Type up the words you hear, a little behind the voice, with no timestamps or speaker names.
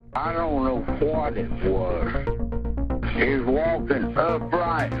I don't know what it was. He's walking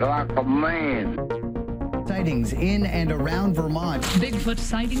upright like a man. Sightings in and around Vermont. Bigfoot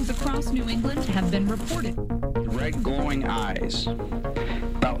sightings across New England have been reported. Red glowing eyes,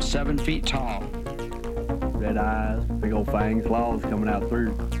 about 7 feet tall. Red eyes, big old fangs, claws coming out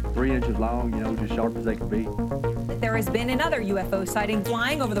through 3 inches long, just sharp as they could be. There has been another UFO sighting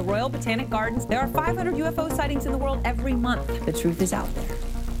flying over the Royal Botanic Gardens. There are 500 UFO sightings in the world every month. The truth is out there.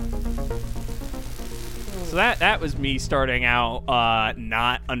 So that was me starting out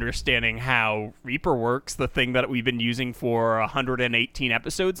not understanding how Reaper works, the thing that we've been using for 118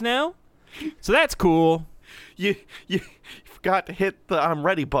 episodes now. So that's cool. You forgot to hit the I'm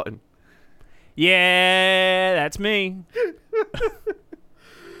ready button. Yeah, that's me.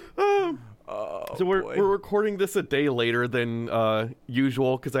 So we're recording this a day later than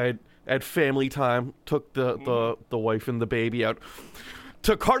usual because I had family time. Took the wife and the baby out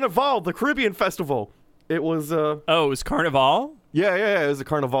to Carnival, the Caribbean festival. It was it was Carnival? Yeah, it was a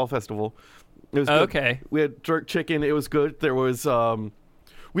Carnival festival. It was good. Okay. We had jerk chicken. It was good. There was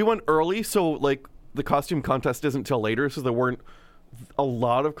we went early, so like the costume contest isn't till later, so there weren't a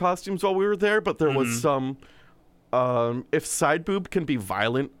lot of costumes while we were there, but there was some. If side boob can be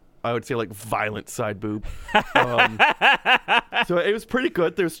violent, I would say like violent side boob. So it was pretty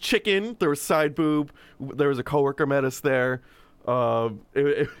good. There's chicken, there was side boob, there was a coworker met us there.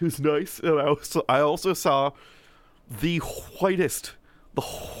 It was nice. And I also saw the whitest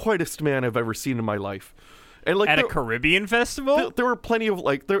man I've ever seen in my life. And like at a Caribbean festival? There were plenty of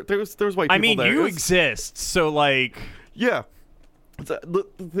like there was white people there. I mean, you exist, so like yeah.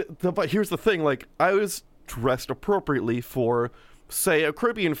 But here's the thing, like I was dressed appropriately for, say, a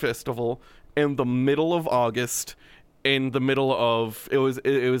Caribbean festival in the middle of August, in the middle of it was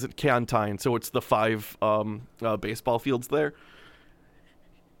at Cantine, so it's the 5 baseball fields there.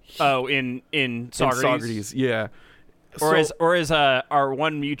 Oh, in Saugerties? In Saugerties, yeah. Or as our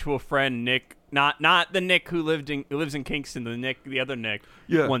one mutual friend Nick, not the Nick who lives in Kingston, the other Nick,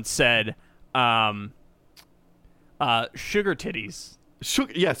 once said, sugar titties.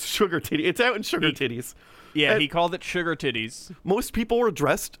 Yes, sugar titties. It's out in sugar titties. Yeah, and he called it sugar titties. Most people were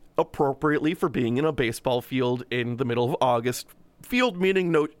dressed appropriately for being in a baseball field in the middle of August. Field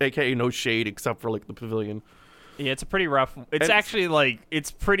meaning aka no shade except for like the pavilion. Yeah, it's a pretty rough. It's actually like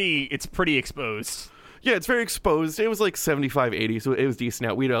it's pretty exposed. Yeah, it's very exposed. It was like 75, 80, so it was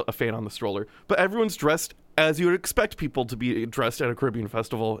decent out. We had a fan on the stroller. But everyone's dressed as you would expect people to be dressed at a Caribbean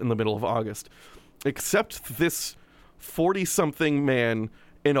festival in the middle of August. Except this 40-something man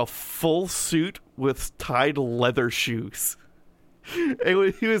in a full suit with tied leather shoes.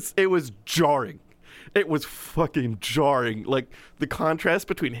 It was jarring. It was fucking jarring. Like, the contrast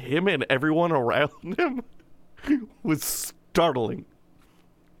between him and everyone around him was startling.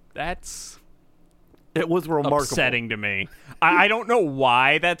 It was remarkable. Upsetting to me. I don't know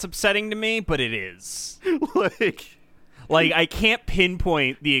why that's upsetting to me, but it is. Like I can't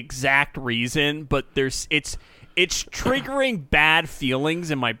pinpoint the exact reason, but it's triggering bad feelings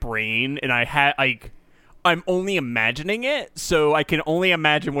in my brain, and I'm only imagining it, so I can only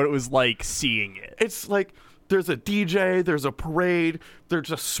imagine what it was like seeing it. It's like there's a DJ, there's a parade, there's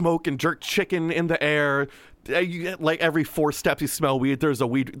just smoke and jerk chicken in the air. Like every 4 steps you smell weed. There's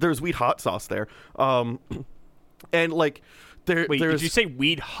weed hot sauce there, and like there's. Did you say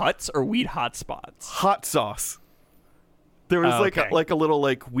weed huts or weed hot spots? Hot sauce. There was like a little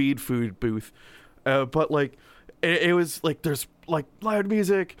like weed food booth, but like it was like there's like loud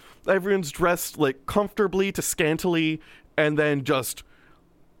music. Everyone's dressed like comfortably to scantily, and then just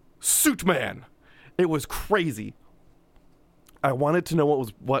suit man. It was crazy. I wanted to know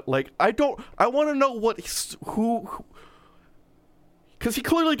I want to know who, because he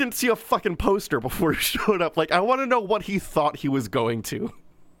clearly didn't see a fucking poster before he showed up. Like, I want to know what he thought he was going to.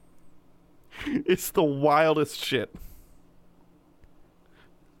 It's the wildest shit.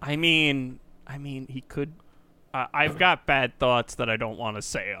 I mean, he could. I've got bad thoughts that I don't want to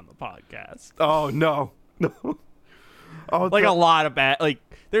say on the podcast. Oh no. A lot of bad. Like,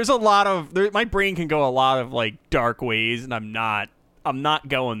 there's a lot of. My brain can go a lot of like dark ways, and I'm not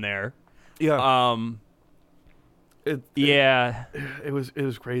going there. Yeah. Yeah. It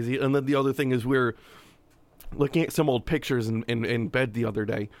was crazy. And then the other thing is we're looking at some old pictures in bed the other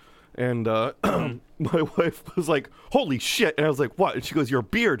day, and my wife was like, "Holy shit!" And I was like, "What?" And she goes, "Your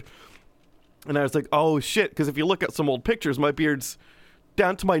beard." And I was like, "Oh shit!" Because if you look at some old pictures, my beard's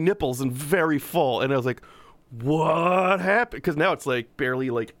down to my nipples and very full. And I was like, what happened? Because now it's like barely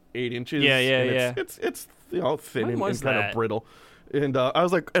like 8 inches. Yeah. It's thin and kind of brittle. And I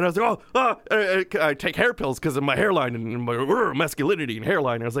was like, I take hair pills because of my hairline and my masculinity and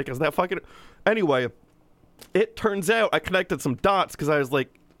hairline. I was like, is that fucking... Anyway, it turns out I connected some dots because I was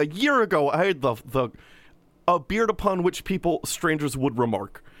like, a year ago, I had a beard upon which strangers would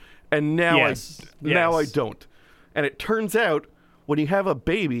remark. And now I don't. And it turns out when you have a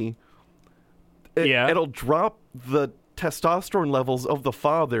baby, it'll drop the testosterone levels of the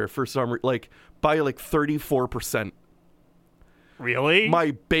father for some by 34%. Really?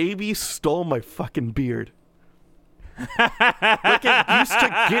 My baby stole my fucking beard. It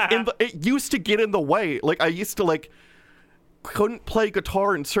used to get in the way. Like I used to couldn't play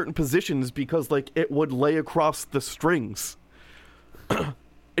guitar in certain positions because it would lay across the strings. And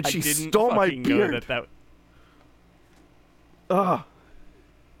she stole my beard. God.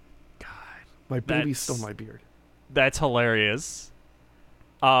 My baby stole my beard. That's hilarious.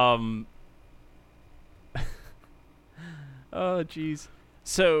 Oh jeez.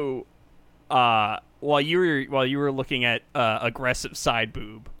 So, while you were looking at aggressive side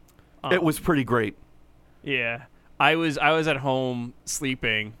boob, it was pretty great. Yeah, I was at home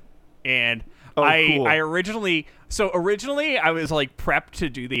sleeping, and cool. I originally I was prepped to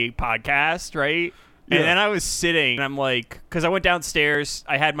do the podcast, right? Yeah. And then I was sitting, and I'm because I went downstairs,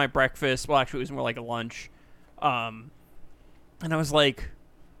 I had my breakfast. Well, actually, it was more like a lunch. And I was like,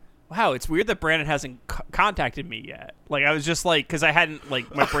 wow, it's weird that Brandon hasn't contacted me yet. I was just because I hadn't, my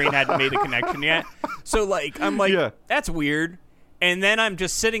brain hadn't made the connection yet. So, I'm that's weird. And then I'm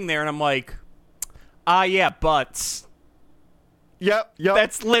just sitting there and I'm like, yeah, butts. Yep.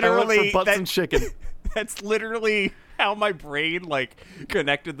 That's literally butts and chicken. That's literally how my brain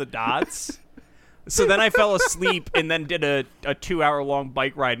connected the dots. So then I fell asleep and then did a 2-hour-long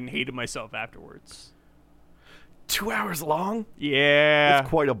bike ride and hated myself afterwards. 2 hours long? Yeah. It's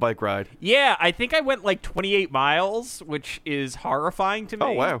quite a bike ride. Yeah, I think I went 28 miles, which is horrifying to me.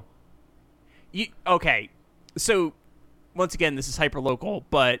 Oh, wow. Okay, so once again, this is hyper-local,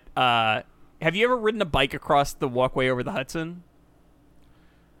 but have you ever ridden a bike across the walkway over the Hudson?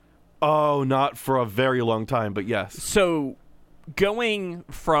 Oh, not for a very long time, but yes. So going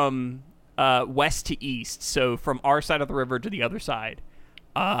from west to east, so from our side of the river to the other side,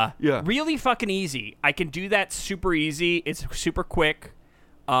 really fucking easy. I can do that super easy. It's super quick.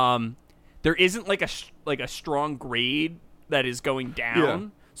 There isn't a strong grade that is going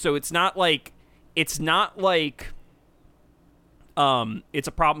down, so it's not it's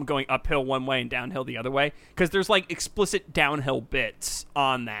a problem going uphill one way and downhill the other way, because there's explicit downhill bits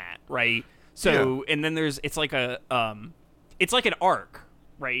on that, right? So and then it's like an arc,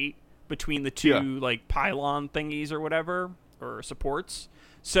 right, between the two pylon thingies or whatever, or supports.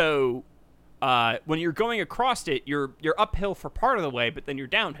 So when you're going across it, you're uphill for part of the way, but then you're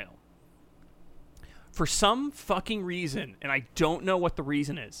downhill. For some fucking reason, and I don't know what the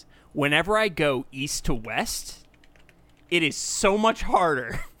reason is, whenever I go east to west, it is so much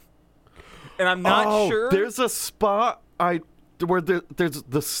harder. And I'm not sure. There's a spot where there's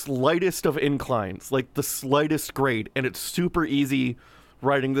the slightest of inclines, the slightest grade, and it's super easy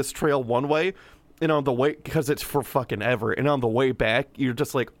riding this trail one way. And on the way, because it's for fucking ever, and on the way back, you're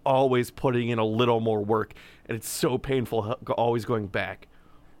just always putting in a little more work, and it's so painful always going back.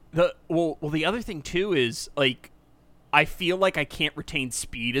 The other thing too is I feel like I can't retain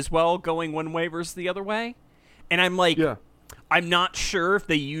speed as well going one way versus the other way, and I'm I'm not sure if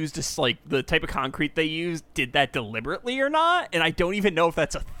they used the type of concrete they used did that deliberately or not, and I don't even know if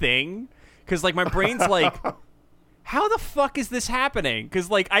that's a thing, because my brain's how the fuck is this happening? Because,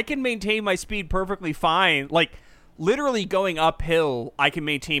 I can maintain my speed perfectly fine. Literally going uphill, I can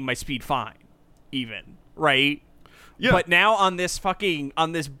maintain my speed fine, even, right? Yeah. But now on this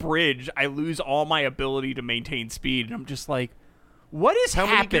bridge, I lose all my ability to maintain speed, and I'm just what is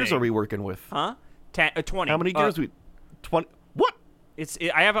happening? How many gears are we working with? Huh? 20. How many gears 20? What?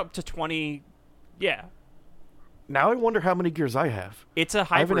 I have up to 20, yeah. Now I wonder how many gears I have. It's a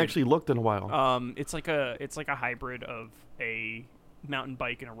hybrid. I haven't actually looked in a while. It's like a hybrid of a mountain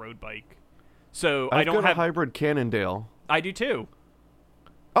bike and a road bike. So I've I don't got have a hybrid Cannondale. I do too.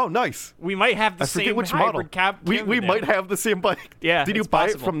 Oh, nice. We might have the same which hybrid model. We might have the same bike. Yeah. Did you buy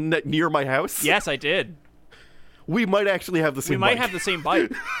it from near my house? Yes, I did. We might actually have the same bike. We might have the same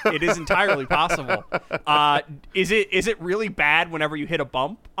bike. It is entirely possible. Is it really bad whenever you hit a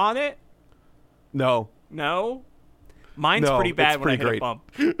bump on it? No. No? Mine's pretty bad when I hit a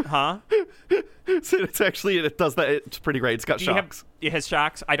bump. Huh? So it does that. It's pretty great. It's got shocks. It has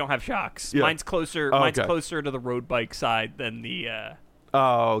shocks? I don't have shocks. Yeah. Mine's closer closer to the road bike side than the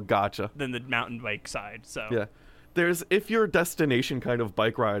gotcha. Than the mountain bike side. So yeah. If you're a destination kind of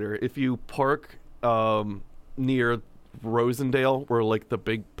bike rider, if you park near Rosendale, where like the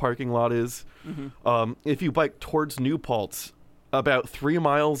big parking lot is. If you bike towards New Paltz, about 3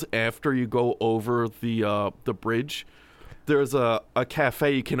 miles after you go over the bridge, there's a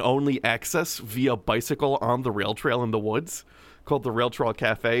cafe you can only access via bicycle on the rail trail in the woods, called the Rail Trail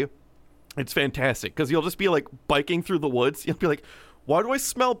Cafe. It's fantastic because you'll just be like biking through the woods. You'll be like, why do I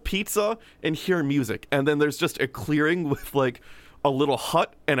smell pizza and hear music? And then there's just a clearing with like a little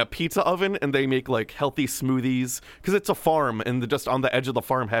hut and a pizza oven, and they make like healthy smoothies because it's a farm, and just on the edge of the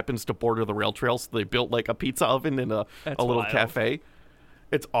farm happens to border the rail trail, so they built like a pizza oven and a little wild. cafe.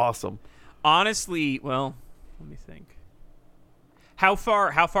 It's awesome. Honestly, well, let me think. How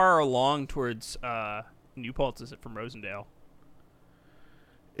far along towards New Paltz is it from Rosendale?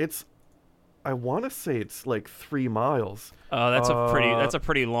 I want to say it's like 3 miles. Oh, that's a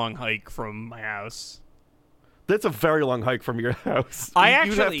pretty long hike from my house. That's a very long hike from your house.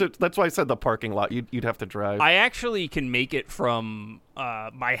 That's why I said the parking lot. You'd have to drive. I actually can make it from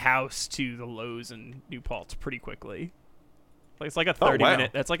my house to the Lowe's in New Paltz pretty quickly. Like it's like a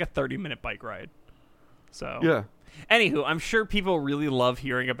 30-minute. That's like a 30-minute bike ride. So yeah. Anywho, I'm sure people really love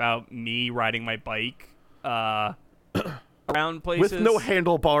hearing about me riding my bike around places with no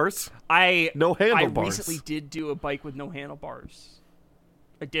handlebars. No handlebars. I recently did do a bike with no handlebars.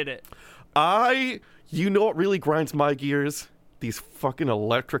 I did it. You know what really grinds my gears? These fucking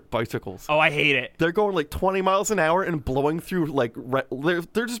electric bicycles. Oh, I hate it. They're going like 20 miles an hour and blowing through like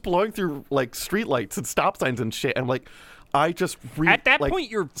they're just blowing through like street lights and stop signs and shit. I'm like, at that point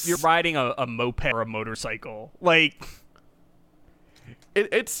you're riding a moped or a motorcycle. Like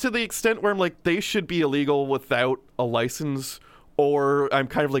it's to the extent where I'm like, they should be illegal without a license, or I'm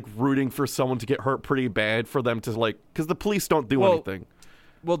kind of like rooting for someone to get hurt pretty bad for them to like, because the police don't do anything.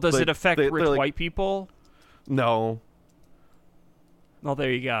 Well, does it affect rich white people? No. Well,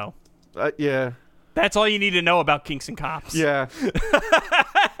 there you go. Yeah. That's all you need to know about kinks and cops. Yeah.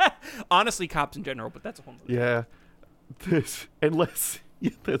 Honestly, cops in general, but that's a whole other yeah.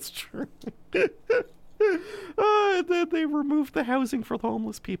 That's true. They removed the housing for the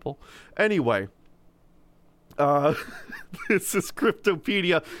homeless people. Anyway. This is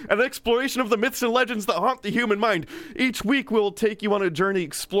Cryptopedia, an exploration of the myths and legends that haunt the human mind. Each week we'll take you on a journey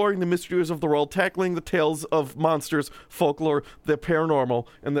exploring the mysteries of the world, tackling the tales of monsters, folklore, the paranormal,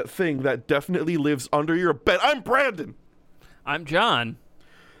 and that thing that definitely lives under your bed. I'm Brandon. I'm John.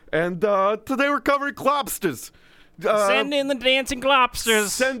 And today we're covering globsters. Send in the dancing globsters.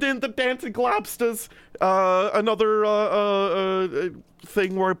 Send in the dancing globsters. Another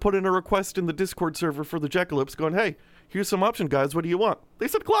thing where I put in a request in the Discord server for the Jekalips going, hey, here's some option, guys. What do you want? They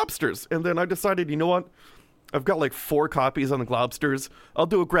said globsters. And then I decided, you know what? I've got like 4 copies on the globsters. I'll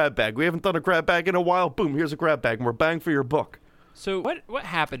do a grab bag. We haven't done a grab bag in a while. Boom, here's a grab bag. More bang for your buck. So what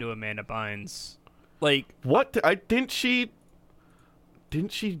happened to Amanda Bynes? Like, what? Didn't she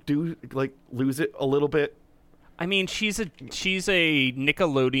do like lose it a little bit? I mean, she's a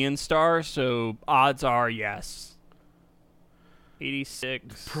Nickelodeon star, so odds are yes.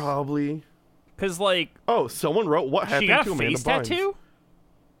 86. Probably. Because, like... Oh, someone wrote, what happened to Amanda Bynes? She got a face tattoo?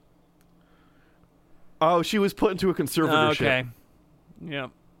 Oh, she was put into a conservatorship. Okay. Yeah.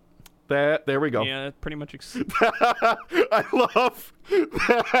 There we go. Yeah, that pretty much... I love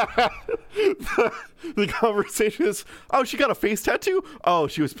the conversation is, oh, she got a face tattoo? Oh,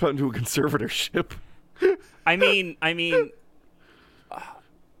 she was put into a conservatorship. I mean,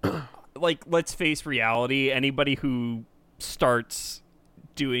 like, let's face reality. Anybody who starts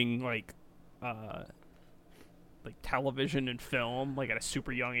doing like television and film like at a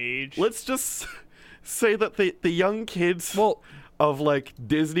super young age. Let's just say that the young kids of like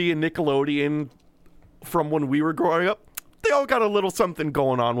Disney and Nickelodeon from when we were growing up, they all got a little something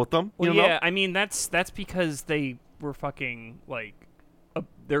going on with them. Well, you know? Yeah, I mean that's because they were fucking like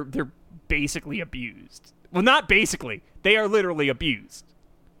they're basically abused. Well, not basically. They are literally abused.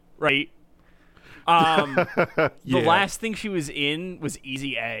 Right? The last thing she was in was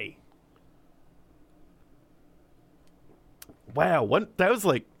Easy A. Wow, that was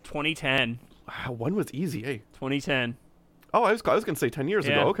like 2010. Wow, when was Easy A? 2010. Oh, I was going to say 10 years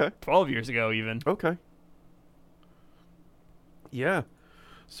ago. Okay. 12 years ago even. Okay. Yeah.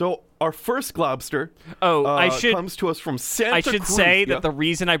 So our first globster comes to us from Santa Cruz. I should say that the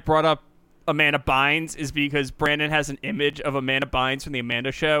reason I brought up Amanda Bynes is because Brandon has an image of Amanda Bynes from the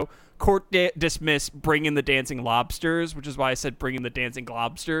Amanda Show. Court dismissed, bring in the dancing lobsters, which is why I said bring in the dancing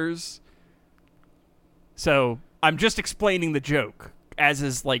globsters. So I'm just explaining the joke, as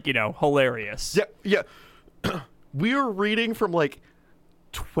is, like, you know, hilarious. Yeah. We are reading from like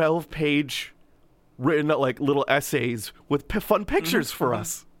 12-page written like little essays with fun pictures for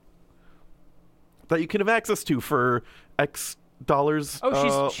us. that you can have access to for X dollars.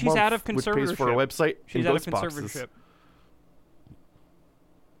 Oh, she's out of which pays for a conservatorship. website. She's and out of ghost boxes. conservatorship.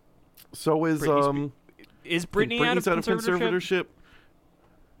 So is Is Britney out of conservatorship?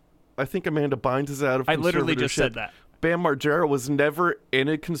 I think Amanda Bynes is out of conservatorship. I literally just said that. Bam Margera was never in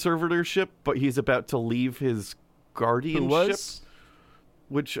a conservatorship, but he's about to leave his guardianship. Who was?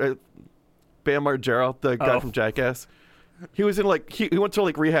 Which Bam Margera, the guy from Jackass, he was in he went to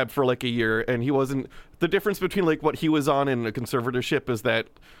rehab for a year, and he wasn't. The difference between what he was on in a conservatorship is that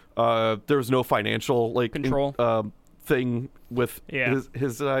there was no financial control thing with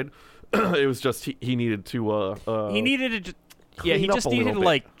his side. It was just he needed to. He needed to. He just needed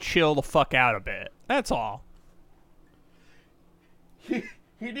to chill the fuck out a bit. That's all. He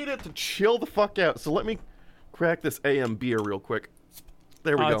needed to chill the fuck out. So let me crack this AM beer real quick.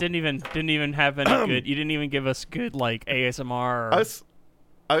 There we go. It didn't even have any good. You didn't even give us good ASMR.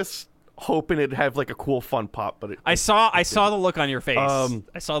 I was hoping it'd have a cool fun pop, but I saw the look on your face.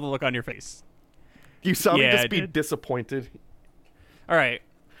 I saw the look on your face. You saw me just be disappointed. All right.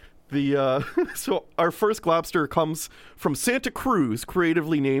 So our first Globster comes from Santa Cruz,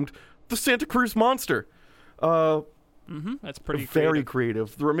 creatively named the Santa Cruz Monster. That's pretty very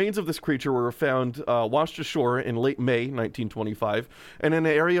creative. The remains of this creature were found washed ashore in late May 1925, and in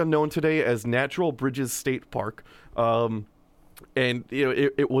an area known today as Natural Bridges State Park. And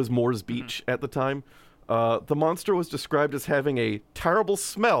it was Moores Beach at the time. The monster was described as having a terrible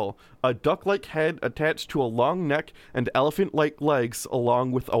smell, a duck-like head attached to a long neck, and elephant-like legs,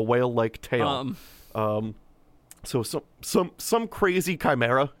 along with a whale-like tail. So some crazy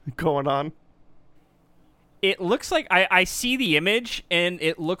chimera going on. It looks like I see the image, and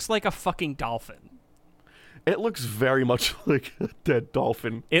it looks like a fucking dolphin. It looks very much like a dead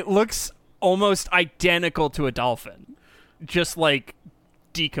dolphin. It looks almost identical to a dolphin, just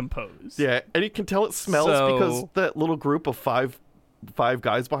decomposed. Yeah, and you can tell it smells because that little group of five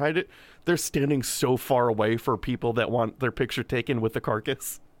guys behind it, they're standing so far away for people that want their picture taken with the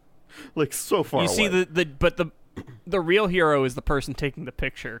carcass. So far away. You see the real hero is the person taking the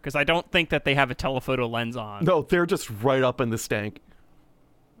picture, because I don't think that they have a telephoto lens on. No, they're just right up in the stank.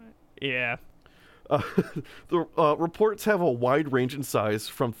 Yeah. The reports have a wide range in size,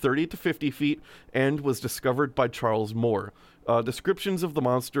 from 30 to 50 feet, and was discovered by Charles Moore. Descriptions of the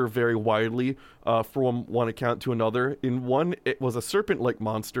monster vary widely from one account to another. In one, it was a serpent-like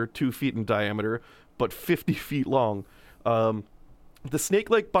monster, 2 feet in diameter, but 50 feet long. The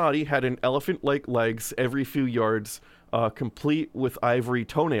snake-like body had an elephant-like legs every few yards, complete with ivory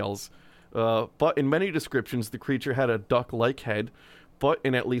toenails. But in many descriptions, the creature had a duck-like head, but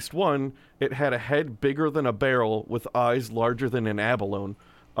in at least one, it had a head bigger than a barrel with eyes larger than an abalone.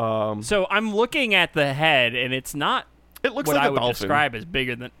 So I'm looking at the head, and it's not it looks what like I a would dolphin. Describe as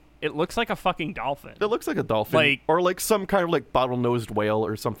bigger than... It looks like a fucking dolphin. It looks like a dolphin. Or some kind of bottlenose whale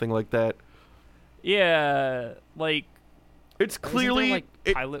or something like that. Yeah, it's clearly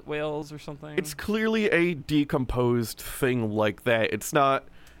pilot whales or something. It's clearly a decomposed thing like that. It's not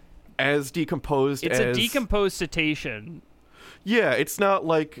as decomposed as... It's a decomposed cetacean. Yeah, it's not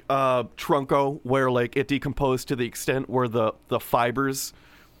like Trunco, where it decomposed to the extent where the fibers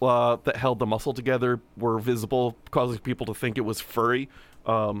that held the muscle together were visible, causing people to think it was furry.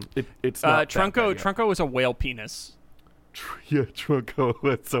 It's not Trunco was a whale penis. Yeah, Trunco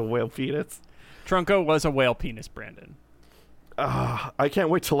was a whale penis. Trunco was a whale penis, Brandon. I can't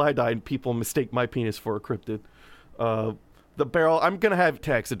wait till I die and people mistake my penis for a cryptid. The barrel, I'm going to have it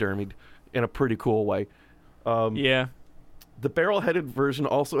taxidermied in a pretty cool way. Yeah. The barrel-headed version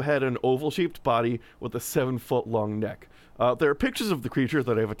also had an oval-shaped body with a 7-foot-long neck. There are pictures of the creature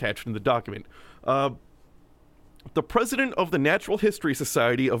that I've attached in the document. The president of the Natural History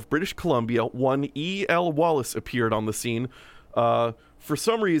Society of British Columbia, one E.L. Wallace, appeared on the scene. For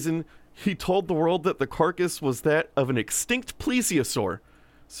some reason, he told the world that the carcass was that of an extinct plesiosaur.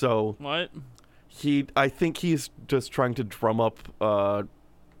 So... What? I think he's just trying to drum up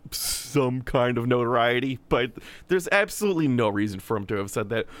some kind of notoriety, but there's absolutely no reason for him to have said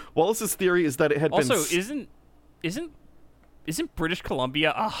that. Wallace's theory is that it had also, been... isn't British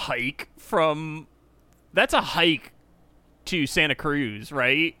Columbia a hike from... That's a hike to Santa Cruz,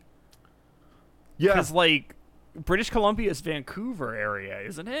 right? Yeah. Because, British Columbia is Vancouver area,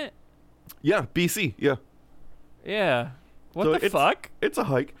 isn't it? Yeah, BC, yeah. Yeah. What the fuck? It's a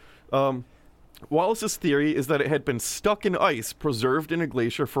hike. Wallace's theory is that it had been stuck in ice, preserved in a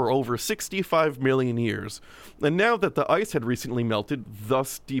glacier for over 65 million years. And now that the ice had recently melted,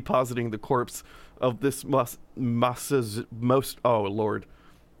 thus depositing the corpse of this Mesozoic,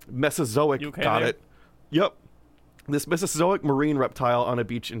 okay got there? it. Yep. This Mesozoic marine reptile on a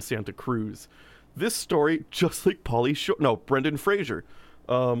beach in Santa Cruz. This story, just like Brendan Fraser.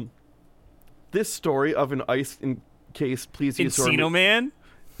 This story of an ice-encased plesiosaur... Encino Man?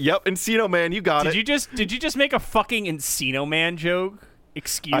 Yep, Encino Man, you got it. Did you just make a fucking Encino Man joke?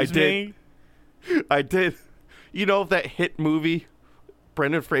 Excuse me? I did. You know that hit movie,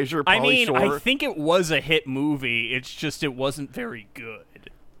 Brendan Fraser, Pauly Shore? I think it was a hit movie. It's just it wasn't very good.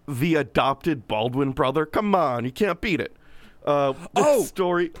 The Adopted Baldwin Brother? Come on, you can't beat it.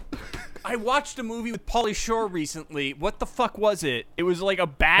 Story... I watched a movie with Pauly Shore recently. What the fuck was it? It was like a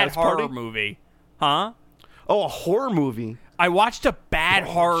bad horror movie. Huh? Oh, a horror movie. I watched a bad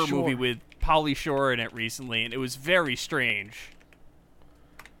horror movie with Pauly Shore in it recently, and it was very strange.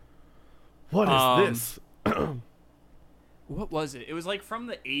 What is this? What was it? It was like from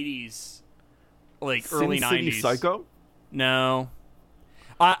the 80s, like Sin early City 90s. Psycho? No.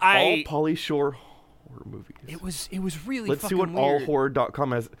 All Pauly Shore horror movies. It was really Let's see fucking what weird.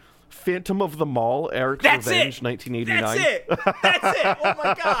 allhorror.com has. Phantom of the Mall, Eric's That's Revenge, it! 1989. That's it! Oh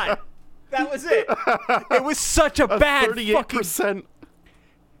my god! That was it! It was such a bad 38%. fucking...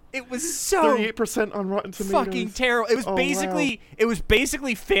 It was so 38% on Rotten Tomatoes. fucking terrible. It was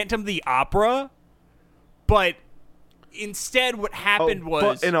basically Phantom the Opera, but instead what happened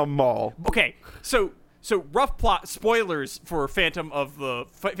was... But in a mall. Okay, so rough plot, spoilers for Phantom of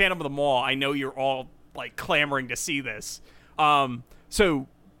the Mall. I know you're all like clamoring to see this. So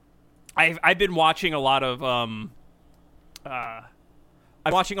I've been watching a lot of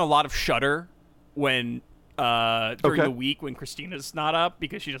Shudder when during the week when Christina's not up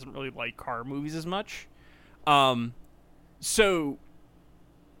because she doesn't really like horror movies as much. So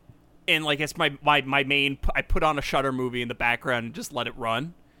and like it's my main, I put on a Shudder movie in the background and just let it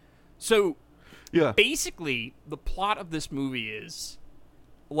run. So yeah, basically the plot of this movie is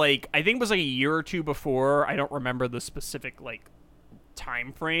like, I think it was like a year or two before, I don't remember the specific like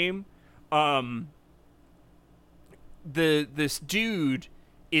time frame. This dude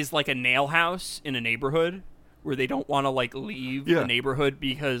is like a nail house in a neighborhood where they don't want to like leave the neighborhood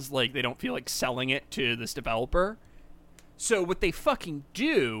because like they don't feel like selling it to this developer. So what they fucking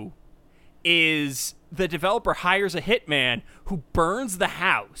do is the developer hires a hitman who burns the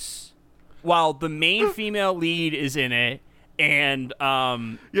house while the main female lead is in it, and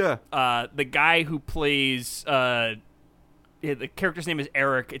the guy who plays the character's name is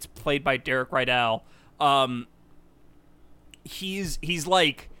Eric. It's played by Derek Rydell. He's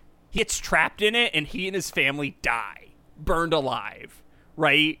like, he gets trapped in it, and he and his family die, burned alive,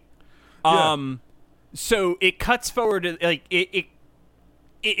 right? Yeah. So it cuts forward to like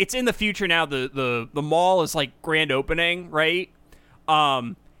it's in the future now. The mall is like grand opening, right?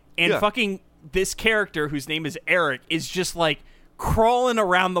 And fucking this character whose name is Eric is just like crawling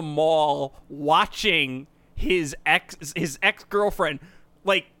around the mall watching his ex-girlfriend.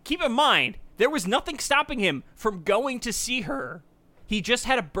 Like, keep in mind, there was nothing stopping him from going to see her. He just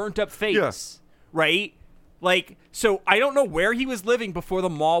had a burnt up face, right? Like, so I don't know where he was living before the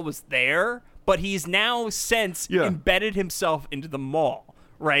mall was there, but he's now since embedded himself into the mall,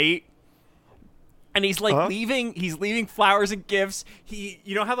 right? And he's like leaving flowers and gifts.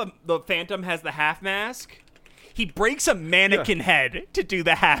 You know how the Phantom has the half mask? He breaks a mannequin head to do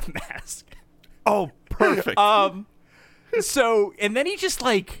the half mask. Oh, perfect. So, and then he just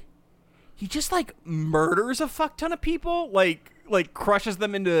murders a fuck ton of people, like crushes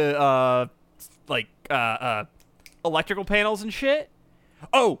them into electrical panels and shit.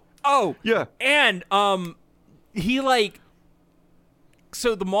 Oh, yeah. And he like,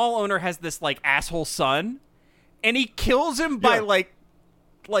 so the mall owner has this like asshole son, and he kills him by like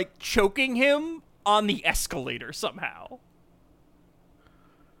choking him on the escalator somehow.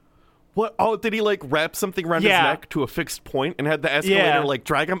 What? Oh, did he like wrap something around his neck to a fixed point and had the escalator like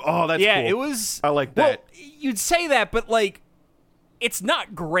drag him? Oh, that's cool. It was. I like that. Well, you'd say that, but like, it's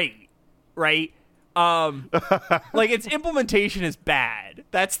not great, right? Like its implementation is bad.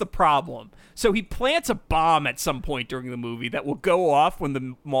 That's the problem. So he plants a bomb at some point during the movie that will go off when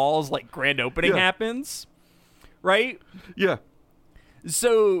the mall's like grand opening happens, right? Yeah.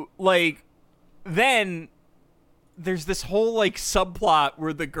 So like, then there's this whole like subplot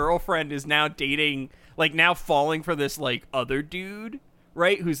where the girlfriend is now dating, like now falling for this like other dude,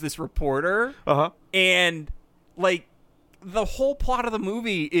 right? Who's this reporter. And like the whole plot of the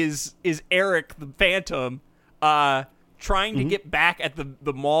movie is Eric the Phantom trying to get back at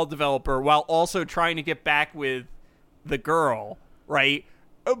the mall developer while also trying to get back with the girl, right?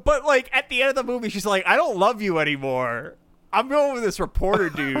 But like at the end of the movie, she's like, I don't love you anymore. I'm going with this reporter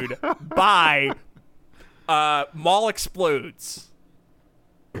dude. Bye. Mall explodes.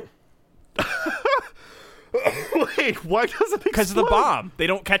 Wait, why doesn't it? Because of the bomb. They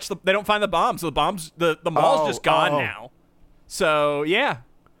don't find the bomb, so the mall's just gone now. So yeah.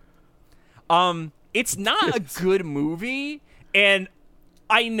 It's not a good movie, and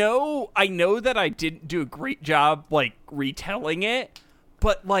I know that I didn't do a great job like retelling it,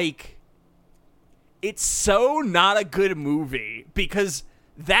 but like it's so not a good movie because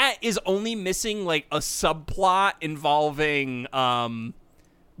that is only missing like a subplot involving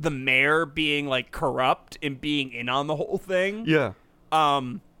the mayor being like corrupt and being in on the whole thing. Yeah.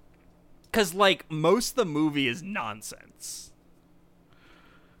 Cuz like most of the movie is nonsense.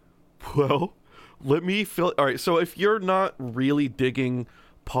 Well, let me fill. All right, so if you're not really digging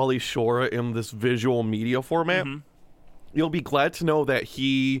Pauly Shore in this visual media format, you'll be glad to know that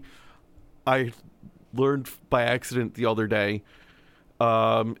I learned by accident the other day,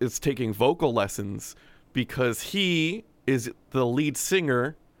 is taking vocal lessons because he is the lead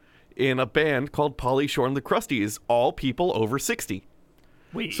singer in a band called Pauly Shore and the Crusties, all people over 60.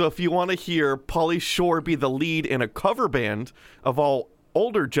 Wait. So if you want to hear Pauly Shore be the lead in a cover band of all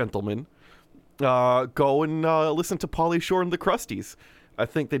older gentlemen, go and listen to Pauly Shore and the Crusties. I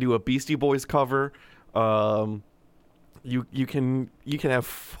think they do a Beastie Boys cover. You can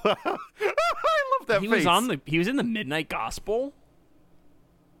have. I love that face. He was in the Midnight Gospel.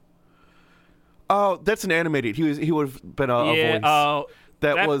 Oh, that's an animated. He would have been a voice. Oh,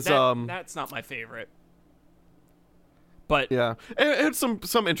 that's not my favorite. But yeah, it had some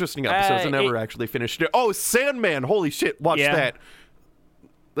interesting episodes. I never actually finished it. Oh, Sandman! Holy shit! Watch that.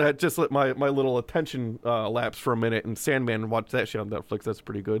 That just let my little attention lapse for a minute. And Sandman, watch that shit on Netflix. That's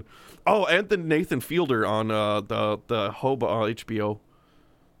pretty good. Oh, and the Nathan Fielder on the Hoba on HBO.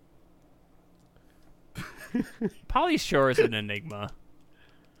 Pauly Shore is an enigma.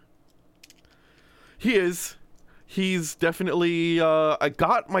 He is. He's definitely. I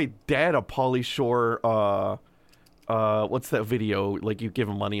got my dad a Pauly Shore. What's that video? Like you give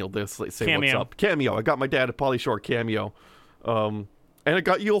him money, he'll say Cameo. What's up. Cameo. I got my dad a Pauly Shore cameo. And I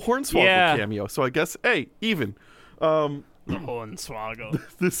got Yul Hornswoggle cameo. So I guess, hey, even. Hornswoggle.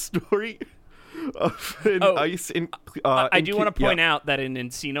 The story of Ice in. I do want to point out that in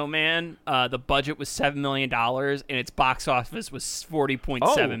Encino Man, the budget was $7 million and its box office was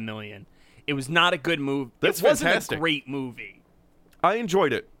 $40.7 million. It was not a good movie. It wasn't fantastic. A great movie. I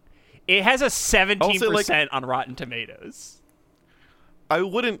enjoyed it. It has a 17% on Rotten Tomatoes. I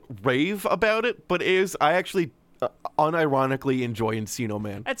wouldn't rave about it, but I actually unironically enjoy Encino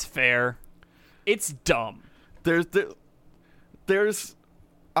Man. That's fair. It's dumb. I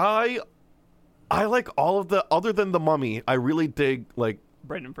like all of the, other than The Mummy, I really dig like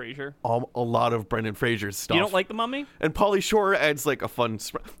Brendan Fraser. A lot of Brendan Fraser's stuff. You don't like The Mummy? And Pauly Shore adds like a fun.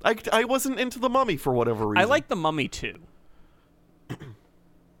 I wasn't into The Mummy for whatever reason. I like The Mummy too.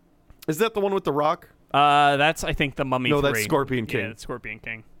 Is that the one with The Rock? That's I think The Mummy. No, 3. that's Scorpion King. Yeah, that's Scorpion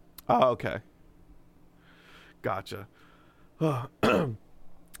King. Oh, okay. Gotcha. The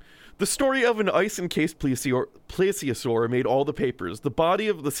story of an ice-encased plesiosaur made all the papers. The body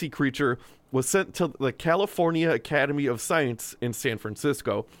of the sea creature was sent to the California Academy of Science in San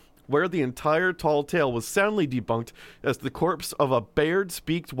Francisco, where the entire tall tale was soundly debunked as the corpse of a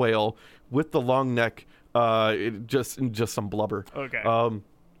Bayard-speaked whale with the long neck, just some blubber. Okay.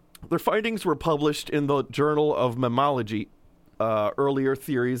 Their findings were published in the Journal of Mammalogy. Earlier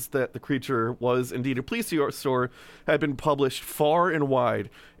theories that the creature was indeed a plesiosaur had been published far and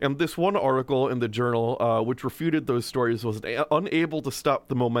wide, and this one article in the journal, which refuted those stories, was unable to stop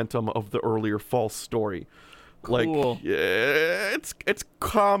the momentum of the earlier false story. Cool. Like, yeah, it's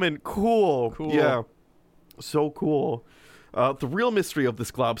common. Cool. Yeah. So cool. The real mystery of this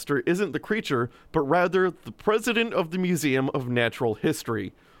globster isn't the creature, but rather the president of the Museum of Natural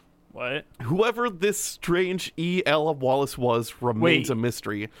History. What? Whoever this strange E.L. Wallace was remains a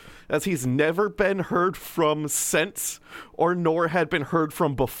mystery, as he's never been heard from since, or nor had been heard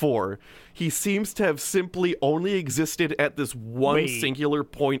from before. He seems to have simply only existed at this one singular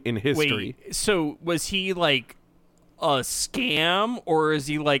point in history. Wait, so was he like a scam, or is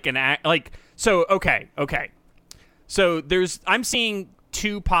he like an act? Like, so okay. So I'm seeing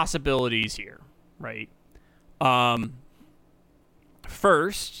two possibilities here, right?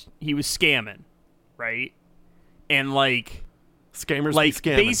 First, he was scamming, right? And like scammers like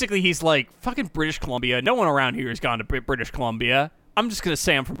be scamming. Basically he's like, fucking British Columbia, no one around here has gone to British Columbia, I'm just gonna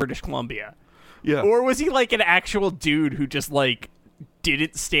say I'm from British Columbia. Yeah. Or was he like an actual dude who just like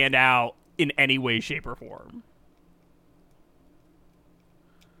didn't stand out in any way, shape, or form?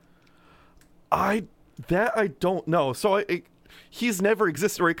 I don't know. So he's never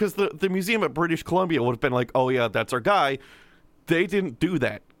existed, right? Because the museum at British Columbia would have been like, oh yeah, that's our guy. They didn't do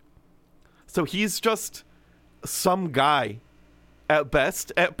that. So he's just some guy. At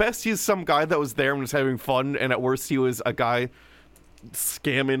best, he's some guy that was there and was having fun, and at worst, he was a guy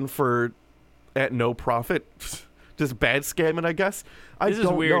scamming at no profit. Just bad scamming, I guess. I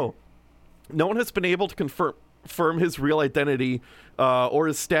don't know. No one has been able to confirm his real identity or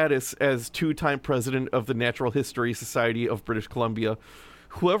his status as two-time president of the Natural History Society of British Columbia.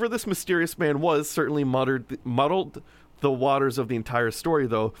 Whoever this mysterious man was certainly muddled the waters of the entire story,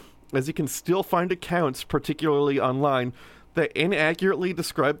 though, as you can still find accounts, particularly online, that inaccurately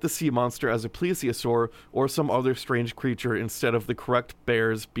describe the sea monster as a plesiosaur or some other strange creature instead of the correct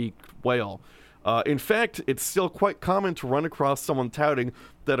bear's beaked whale. In fact, it's still quite common to run across someone touting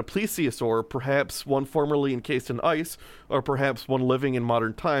that a plesiosaur, perhaps one formerly encased in ice, or perhaps one living in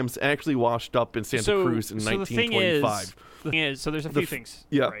modern times, actually washed up in Santa Cruz in 1925. The thing is, so there's a few things.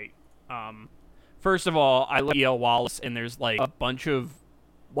 Yeah. Right. First of all, I love E.L. Wallace, and there's like a bunch of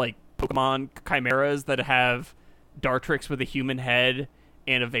like Pokemon chimeras that have Dartrix with a human head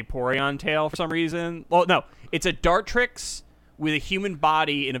and a Vaporeon tail for some reason. Well, no, it's a Dartrix with a human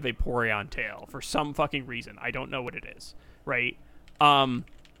body and a Vaporeon tail for some fucking reason. I don't know what it is, right?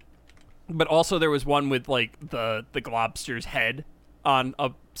 But also there was one with like the Globster's head on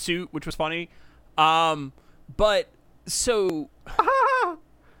a suit, which was funny. But so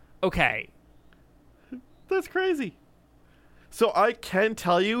okay. That's crazy. So I can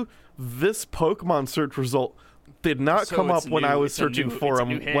tell you this Pokemon search result did not come up when I was searching for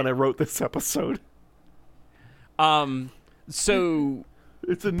him when I wrote this episode. So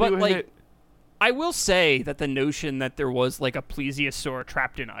it's a new hit. I will say that the notion that there was like a plesiosaur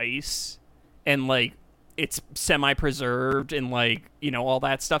trapped in ice and like it's semi-preserved and like, you know, all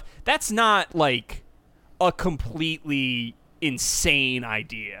that stuff, that's not like a completely insane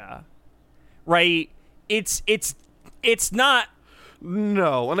idea, right? It's not.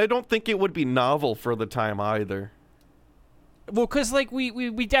 No, and I don't think it would be novel for the time either. Well, because like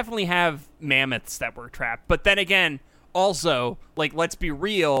we definitely have mammoths that were trapped, but then again, also like let's be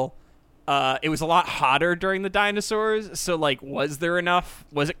real, it was a lot hotter during the dinosaurs. So like, was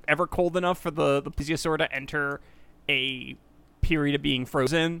it ever cold enough for the plesiosaur to enter a period of being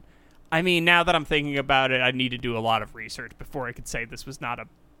frozen? I mean, now that I'm thinking about it, I need to do a lot of research before I could say this was not a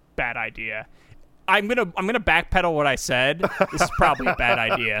bad idea. I'm gonna backpedal what I said. This is probably a bad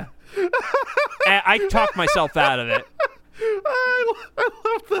idea. I talked myself out of it.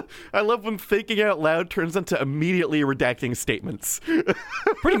 I love when thinking out loud turns into immediately redacting statements.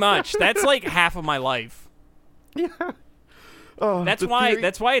 Pretty much. That's like half of my life. Yeah. Oh, that's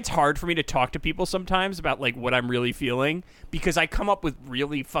why it's hard for me to talk to people sometimes about like what I'm really feeling, because I come up with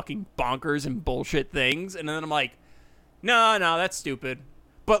really fucking bonkers and bullshit things, and then I'm like, no, that's stupid.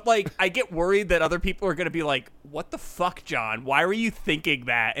 But like, I get worried that other people are gonna be like, "What the fuck, John? Why were you thinking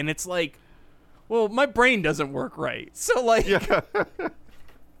that?" And it's like, well, my brain doesn't work right, so like,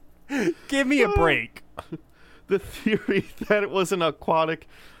 give me a break. The theory that it was an aquatic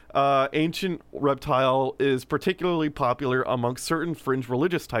ancient reptile is particularly popular amongst certain fringe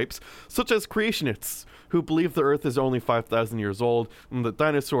religious types, such as creationists, who believe the Earth is only 5,000 years old and that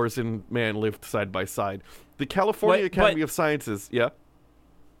dinosaurs and man lived side by side. The California Academy of Sciences,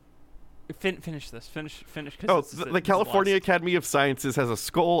 Finish this. Finish. The California Academy of Sciences has a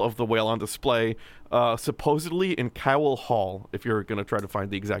skull of the whale on display, supposedly in Cowell Hall, if you're going to try to find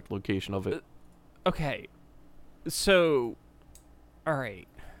the exact location of it. Okay. So, all right.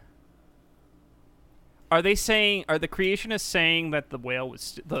 Are the creationists saying that the whale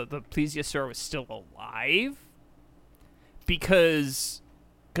was, the plesiosaur was still alive? Because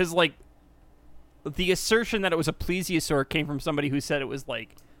like, the assertion that it was a plesiosaur came from somebody who said it was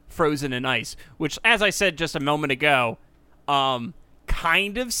like frozen in ice, which, as I said just a moment ago,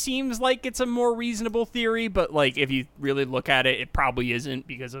 kind of seems like it's a more reasonable theory, but like if you really look at it, it probably isn't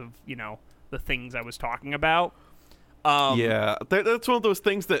because of, you know, the things I was talking about. That's one of those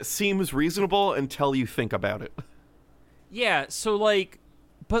things that seems reasonable until you think about it. Yeah, so like,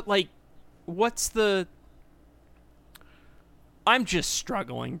 but like, what's the... I'm just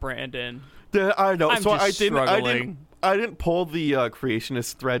struggling, Brandon. I know. I'm so just struggling. I didn't pull the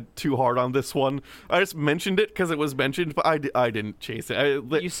creationist thread too hard on this one. I just mentioned it because it was mentioned, but I didn't chase it.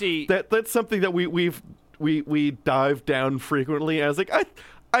 You see, that's something that we dive down frequently. I was like,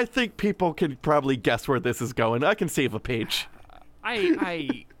 I think people can probably guess where this is going. I can save a page.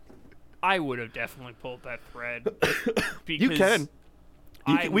 I would have definitely pulled that thread. You can.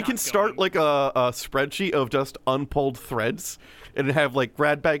 We can start like a spreadsheet of just unpulled threads and have like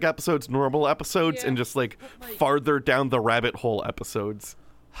grad bag episodes, normal episodes, and just like farther down the rabbit hole episodes.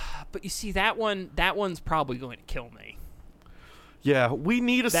 But you see, that one's probably going to kill me. Yeah, we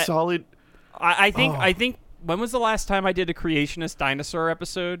need a solid. I think when was the last time I did a creationist dinosaur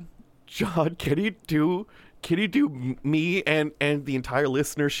episode? John, can you do me and the entire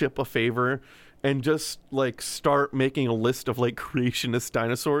listenership a favor and just like start making a list of like creationist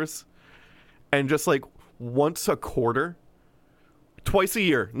dinosaurs, and just like once a quarter, twice a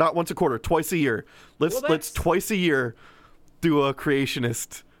year, not once a quarter, twice a year. Let's twice a year do a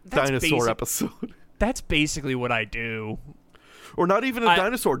creationist dinosaur episode. That's basically what I do. Or not even a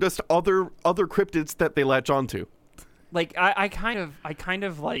dinosaur, just other cryptids that they latch onto. Like I kind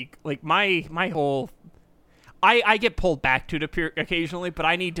of like my whole. I get pulled back to it occasionally, but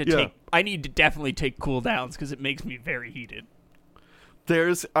I need to definitely take cooldowns because it makes me very heated.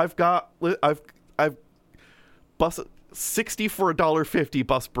 I've bus 60 for $1.50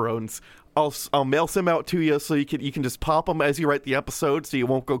 bus barones. I'll mail some out to you so you can just pop them as you write the episode so you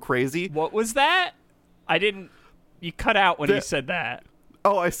won't go crazy. What was that? I didn't. You cut out when you said that.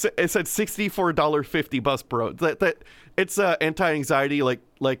 Oh, I said 60 for $1.50 bus barones. That it's anti-anxiety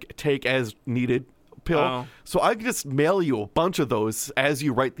like take as needed pill. Oh. So I can just mail you a bunch of those as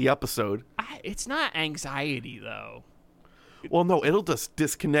you write the episode. It's not anxiety though. Well, no, it'll just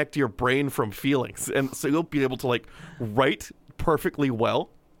disconnect your brain from feelings, and so you'll be able to like write perfectly well.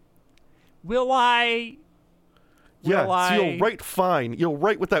 Will I? So you'll write fine. You'll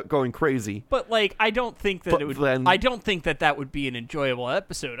write without going crazy. But like, I don't think that I don't think that would be an enjoyable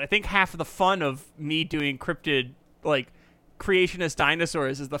episode. I think half of the fun of me doing cryptid like creationist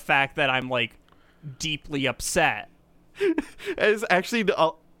dinosaurs is the fact that I'm like deeply upset. As actually,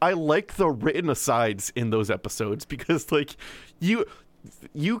 I like the written asides in those episodes because like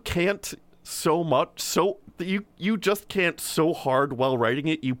you can't so much so. You just can't so hard while writing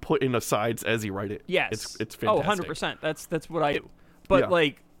it. You put in asides as you write it. Yes, it's fantastic. 100%. That's what I do. But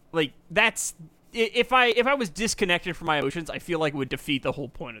like that's if I was disconnected from my emotions, I feel like it would defeat the whole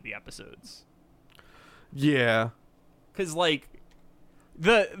point of the episodes. Yeah, because like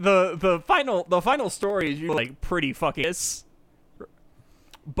the final story is usually like pretty fucking.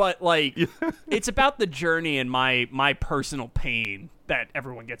 But like it's about the journey and my personal pain that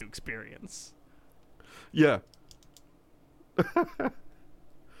everyone gets to experience. Yeah.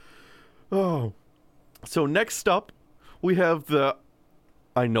 Oh. So next up, we have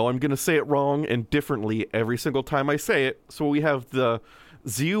I know I'm going to say it wrong and differently every single time I say it. So we have the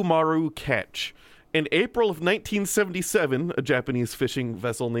Zyumaru catch. In April of 1977, a Japanese fishing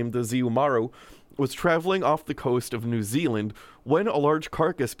vessel named the Zyumaru was traveling off the coast of New Zealand when a large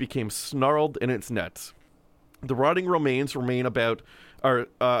carcass became snarled in its nets. The rotting remains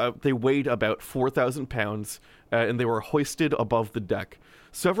they weighed about 4,000 pounds, and they were hoisted above the deck.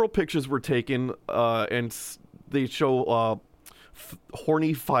 Several pictures were taken, and they show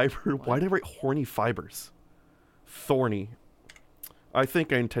horny fiber. Why did I write horny fibers? Thorny. I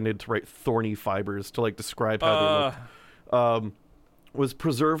think I intended to write thorny fibers to like describe how they looked. Was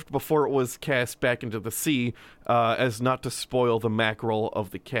preserved before it was cast back into the sea, as not to spoil the mackerel of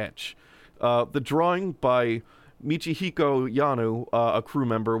the catch. The drawing by Michihiko Yano, a crew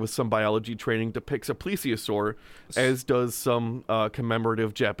member with some biology training, depicts a plesiosaur, as does some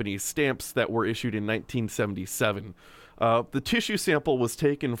commemorative Japanese stamps that were issued in 1977. The tissue sample was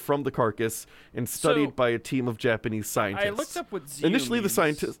taken from the carcass and studied by a team of Japanese scientists. I looked up what Zuyo initially means. The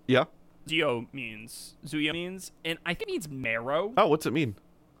scientists... Yeah? Zuyo means, and I think it means marrow. Oh, what's it mean?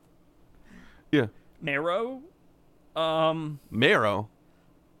 Yeah. Marrow? Marrow?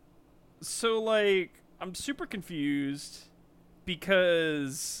 So, like, I'm super confused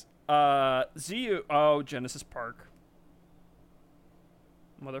because Zuyo... Oh, Genesis Park.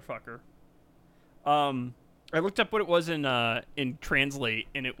 Motherfucker. I looked up what it was in Translate,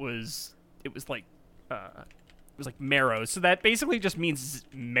 and it was like marrow. So that basically just means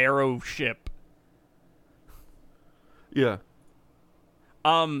marrow ship. Yeah.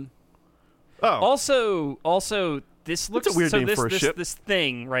 Also, this looks a weird name for a ship. This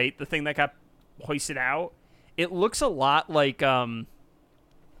thing, right? The thing that got hoisted out. It looks a lot like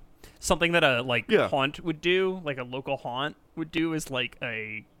something that a haunt would do, like a local haunt would do, is like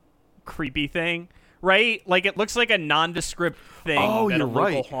a creepy thing, right? Like it looks like a nondescript thing that a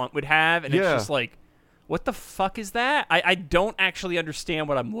local haunt would have, and it's just like, what the fuck is that? I don't actually understand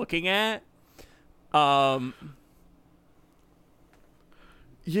what I'm looking at.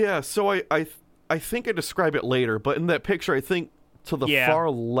 Yeah, so I think I describe it later, but in that picture, I think to the far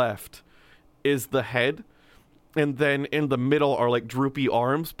left is the head, and then in the middle are like droopy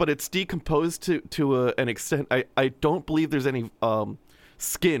arms, but it's decomposed to an extent. I don't believe there's any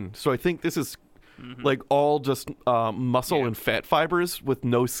skin, so I think this is like all just muscle and fat fibers with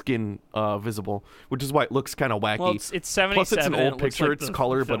no skin visible, which is why it looks kind of wacky. Well, it's 77. Plus, it's an old it picture. like it's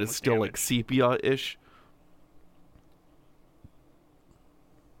color, but it's still like sepia-ish.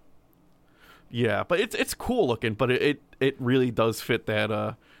 Yeah, but it's cool looking, but it really does fit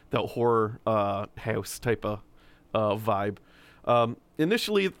that horror house type of vibe.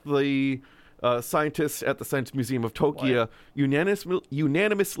 Initially, the scientists at the Science Museum of Tokyo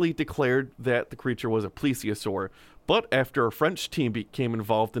unanimously declared that the creature was a plesiosaur. But after a French team became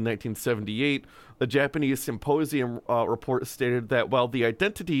involved in 1978, a Japanese symposium report stated that while the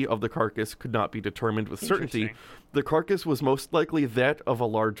identity of the carcass could not be determined with certainty, the carcass was most likely that of a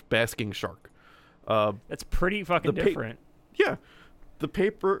large basking shark. That's pretty fucking different. Yeah. The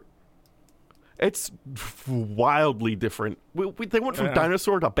paper... It's wildly different. They went from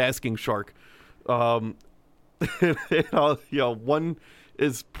dinosaur to basking shark. One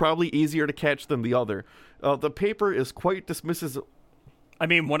is probably easier to catch than the other. The paper is quite dismissive. I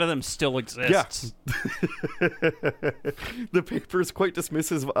mean, one of them still exists. Yeah. The paper is quite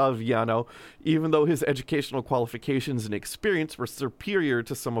dismissive of Yano, even though his educational qualifications and experience were superior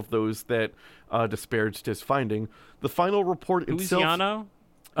to some of those that disparaged his finding. The final report Who's itself... Yano?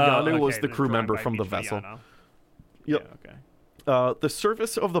 Yano was the crew member from the vessel. Yep. Yeah, okay. The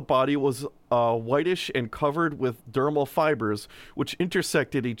surface of the body was whitish and covered with dermal fibers, which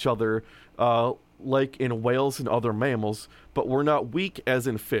intersected each other like in whales and other mammals, but were not weak as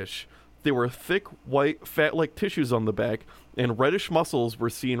in fish. They were thick, white, fat-like tissues on the back, and reddish muscles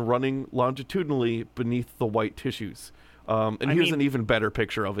were seen running longitudinally beneath the white tissues. Here's an even better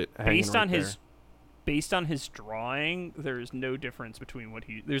picture of it. Based on his drawing, there's no difference between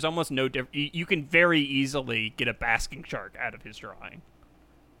there's almost no difference. You can very easily get a basking shark out of his drawing.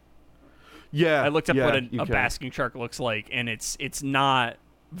 Yeah. I looked up what a basking shark looks like, and it's not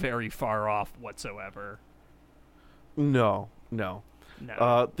very far off whatsoever. No.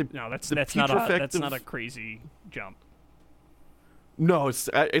 That's not a crazy jump. No, it's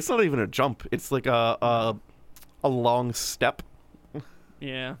not even a jump. It's like a long step.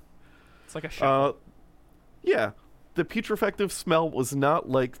 Yeah. It's like a shot. Yeah. The putrefactive smell was not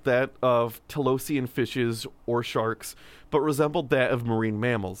like that of Telosian fishes or sharks, but resembled that of marine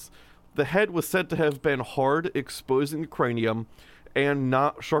mammals. The head was said to have been hard, exposing the cranium, and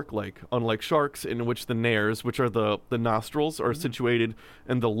not shark-like, unlike sharks, in which the nares, which are the nostrils, are situated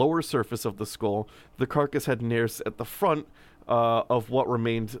in the lower surface of the skull. The carcass had nares at the front of what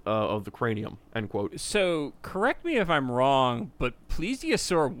remained of the cranium, end quote. So, correct me if I'm wrong, but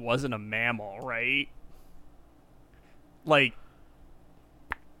plesiosaur wasn't a mammal, right? Like,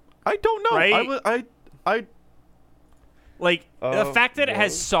 I don't know. Right? I like the fact that it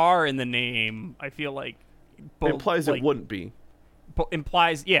has "sar" in the name, I feel like implies it wouldn't be.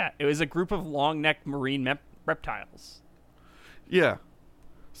 Implies, yeah, it was a group of long-necked marine reptiles. Yeah,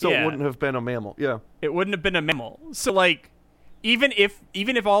 so it wouldn't have been a mammal. Yeah, it wouldn't have been a mammal. So, like, even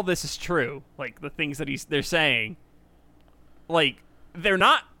if all this is true, like the things that they're saying, like they're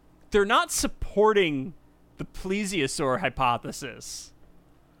not supporting the plesiosaur hypothesis.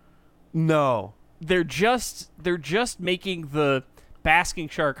 No. They're just making the basking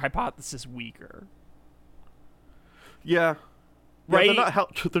shark hypothesis weaker. Yeah. Right?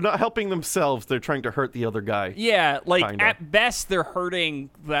 They're not helping themselves. They're trying to hurt the other guy. Yeah, like kinda. At best they're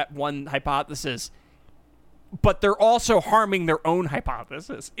hurting that one hypothesis, but they're also harming their own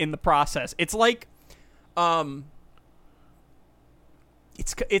hypothesis in the process. It's like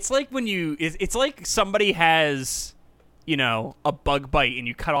it's like when it's like somebody has, a bug bite and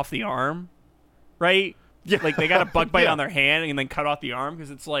you cut off the arm, right? Yeah. Like they got a bug bite on their hand and then cut off the arm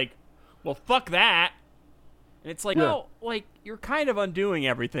because it's like, well, fuck that. And it's like, oh, like you're kind of undoing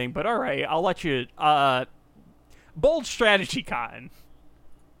everything, but all right, I'll let you. Bold strategy, Cotton.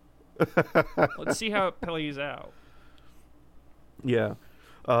 Let's see how it plays out. Yeah.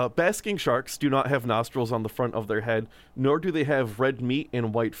 Basking sharks do not have nostrils on the front of their head, nor do they have red meat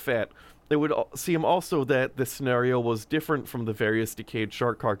and white fat. It would seem also that this scenario was different from the various decayed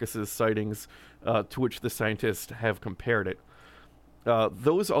shark carcasses sightings to which the scientists have compared it.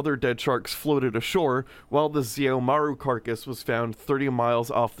 Those other dead sharks floated ashore, while the Zeomaru carcass was found 30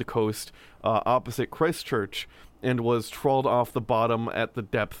 miles off the coast opposite Christchurch and was trawled off the bottom at the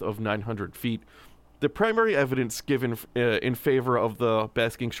depth of 900 feet. The primary evidence given in favor of the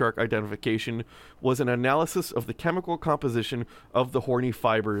basking shark identification was an analysis of the chemical composition of the horny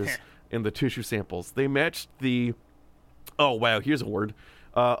fibers in the tissue samples. They matched the, here's a word,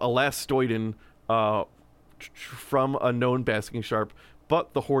 elastoidin from a known basking shark,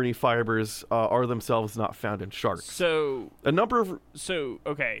 but the horny fibers are themselves not found in sharks. So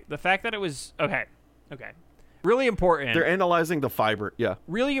the fact that it was okay. Really important. They're analyzing the fiber, yeah.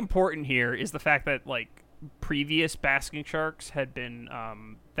 Really important here is the fact that, like, previous basking sharks had been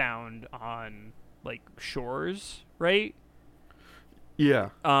found on, like, shores, right? Yeah.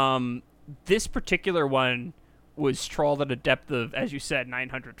 this particular one was trawled at a depth of, as you said,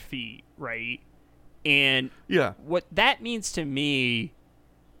 900 feet, right? And what that means to me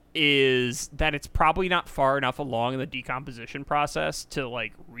is that it's probably not far enough along in the decomposition process to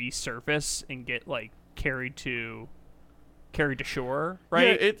like resurface and get like carried to shore,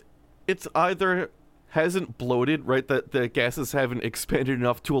 right? Yeah, it's either hasn't bloated, right, that the gases haven't expanded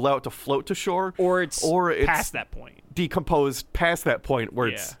enough to allow it to float to shore, or it's past that point, decomposed past that point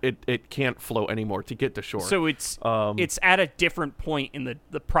where it can't float anymore to get to shore. So it's at a different point in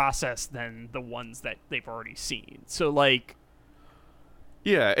the process than the ones that they've already seen. So like,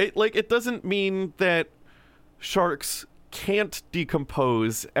 yeah, it doesn't mean that sharks can't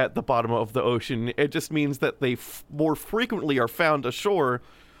decompose at the bottom of the ocean. It just means that they more frequently are found ashore.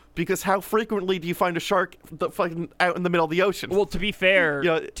 Because how frequently do you find a shark fucking out in the middle of the ocean? Well, to be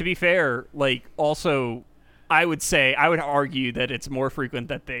fair, like, also, I would argue that it's more frequent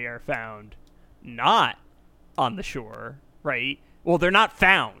that they are found not on the shore, right? Well, they're not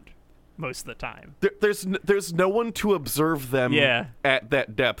found most of the time. There's no one to observe them at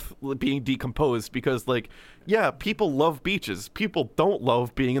that depth being decomposed because, like, people love beaches. People don't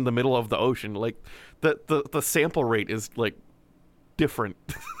love being in the middle of the ocean. Like, the sample rate is, like, different.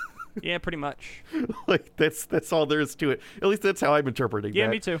 Yeah, pretty much. Like that's all there is to it. At least that's how I'm interpreting that. Yeah,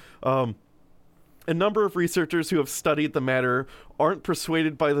 me too. A number of researchers who have studied the matter aren't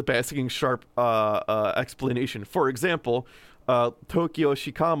persuaded by the basking shark explanation. For example, Tokyo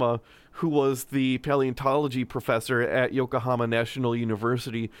Shikama, who was the paleontology professor at Yokohama National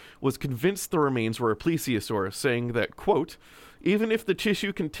University, was convinced the remains were a plesiosaur, saying that, quote, even if the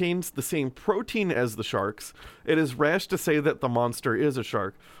tissue contains the same protein as the sharks, it is rash to say that the monster is a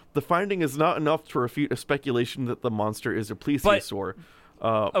shark. The finding is not enough to refute a speculation that the monster is a plesiosaur.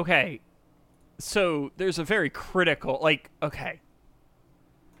 Okay, so there's a very critical, like, okay,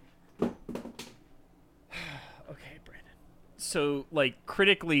 Brandon. So, like,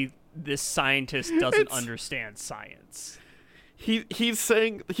 critically, this scientist doesn't understand science. He's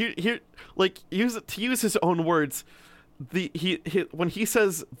saying here, like, use his own words. When he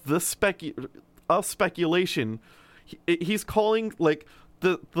says speculation, he's calling like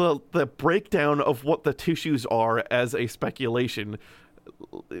the breakdown of what the tissues are as a speculation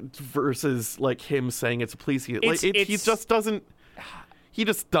versus like him saying it's a plesiosauр. Like he just doesn't. He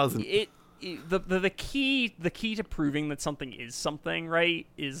just doesn't. The key to proving that something is something, right,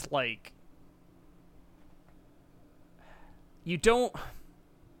 is like you don't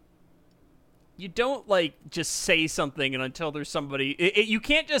like just say something and until there's somebody you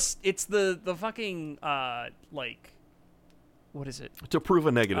can't just it's the fucking like what is it to prove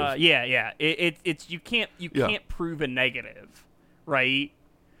a negative. It's you can't prove a negative, right?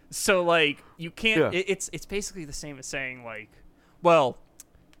 So like you can't it's basically the same as saying like, well,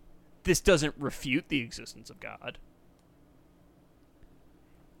 this doesn't refute the existence of God.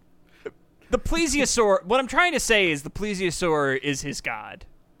 The plesiosaur, what I'm trying to say is the plesiosaur is his god.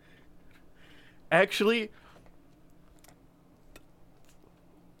 Actually,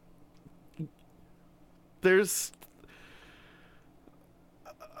 there's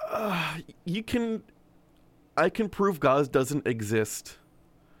I can prove God doesn't exist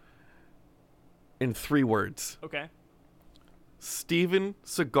in 3 words. Okay. Steven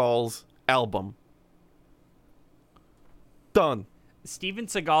Seagal's album. Done. Steven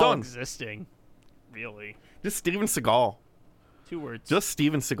Seagal existing. Really. Just Steven Seagal. 2 words. Just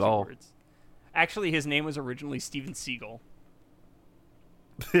Steven Seagal. 2 words. Actually, his name was originally Steven Seagal.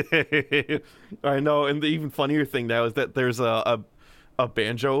 I know, and the even funnier thing now is that there's a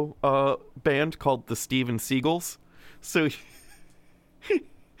banjo band called the Steven Seagals. So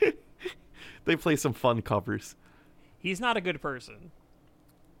they play some fun covers. He's not a good person.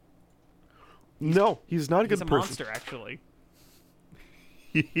 No, he's not a good person. He's a monster, actually.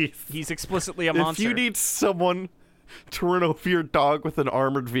 He's explicitly a monster. If you need someone to run over your dog with an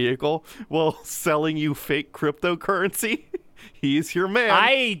armored vehicle while selling you fake cryptocurrency, he's your man.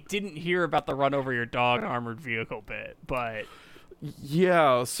 I didn't hear about the run over your dog armored vehicle bit, but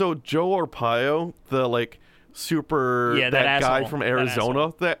yeah, so Joe Arpaio, the like super that guy from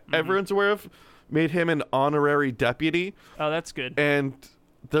Arizona that everyone's aware of, made him an honorary deputy. Oh, that's good. And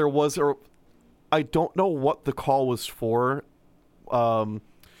there was I don't know what the call was for, but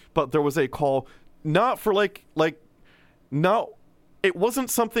there was a call not for no, it wasn't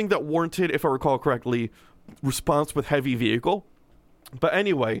something that warranted, if I recall correctly, response with heavy vehicle. But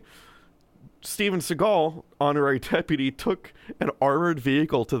anyway, Steven Seagal, honorary deputy, took an armored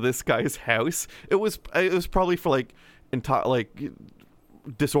vehicle to this guy's house. It was probably for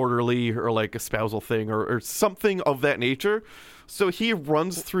disorderly or like a spousal thing or something of that nature. So he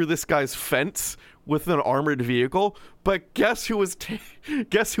runs through this guy's fence with an armored vehicle, but guess who was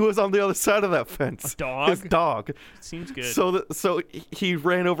on the other side of that fence? A dog? His dog. Seems good. So he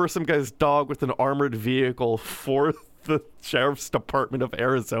ran over some guy's dog with an armored vehicle for the Sheriff's Department of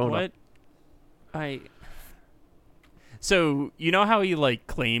Arizona. What? So, you know how he, like,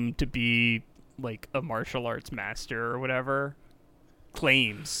 claimed to be, like, a martial arts master or whatever?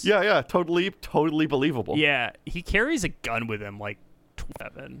 Claims. Yeah, totally believable. Yeah, he carries a gun with him, like,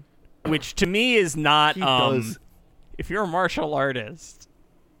 7, which to me is not, He does. If you're a martial artist,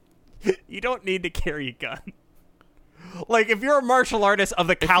 you don't need to carry a gun. Like, if you're a martial artist of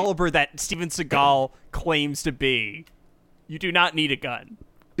the caliber that Steven Seagal claims to be, you do not need a gun.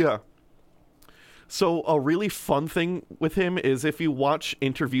 Yeah. So a really fun thing with him is if you watch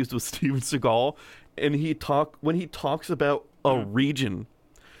interviews with Steven Seagal and when he talks about a region,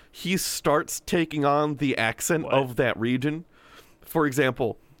 he starts taking on the accent of that region. For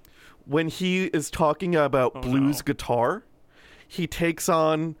example, when he is talking about blues guitar, he takes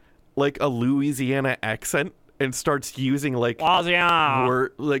on like a Louisiana accent and starts using like he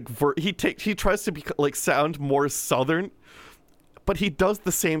tries to be like sound more southern, but he does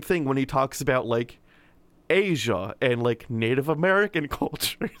the same thing when he talks about like Asia and like Native American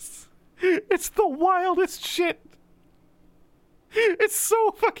cultures. It's the wildest shit. It's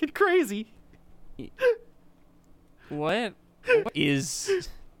so fucking crazy. What is?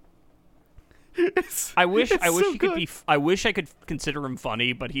 I wish he could be. I wish I could consider him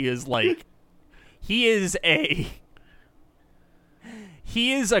funny, but he is like, he is a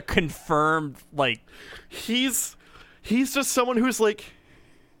confirmed like. He's just someone who's like.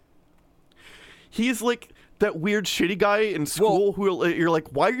 He's like that weird shitty guy in school who you're like,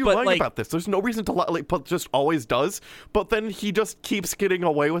 why are you lying about this? There's no reason to lie, but just always does. But then he just keeps getting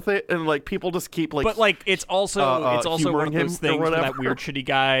away with it, and like people just keep like. But like it's also one of those things where that weird shitty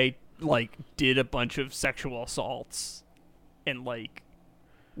guy like did a bunch of sexual assaults, and like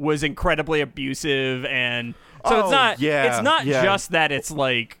was incredibly abusive, and so it's not just that it's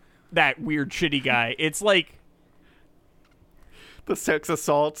like that weird shitty guy. It's like. The sex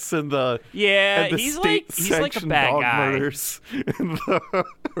assaults and the he's like a bad guy murders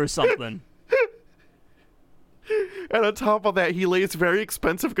or something. And on top of that, he lays very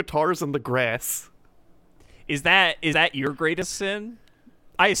expensive guitars in the grass. Is that your greatest sin?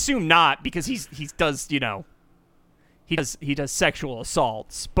 I assume not, because he does sexual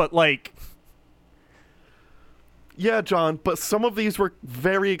assaults, but like. Yeah, John, but some of these were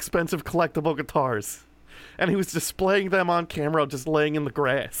very expensive collectible guitars. And he was displaying them on camera, just laying in the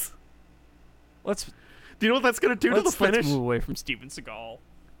grass. Do you know what that's going to do to the finish? Let's move away from Steven Seagal.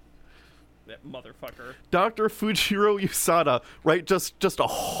 That motherfucker. Dr. Fujiro Usada, right? Just a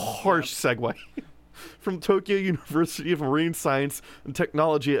harsh segue. From Tokyo University of Marine Science and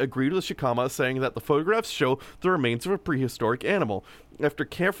Technology agreed with Shikama, saying that the photographs show the remains of a prehistoric animal. After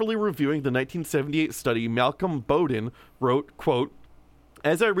carefully reviewing the 1978 study, Malcolm Bowden wrote, quote,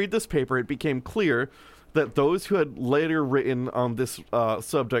 "As I read this paper, it became clear that those who had later written on this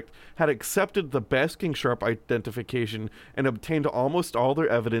subject had accepted the Basking Sharp identification and obtained almost all their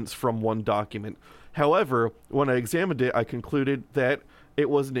evidence from one document. However, when I examined it, I concluded that it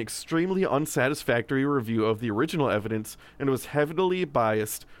was an extremely unsatisfactory review of the original evidence and was heavily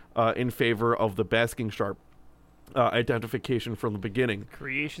biased in favor of the Basking Sharp identification from the beginning."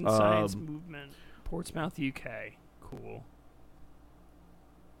 Creation Science Movement, Portsmouth, UK. Cool.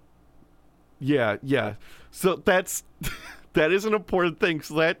 Yeah. So that is an important thing.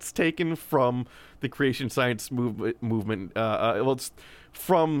 So that's taken from the Creation Science movement. It's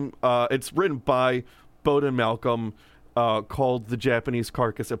written by Bowden Malcolm, called the Japanese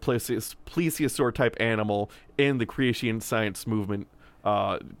carcass, a plesiosaur type animal in the Creation Science movement.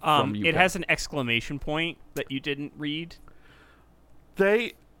 From UK. It has an exclamation point that you didn't read.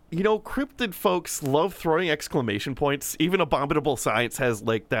 Cryptid folks love throwing exclamation points. Even Abominable Science has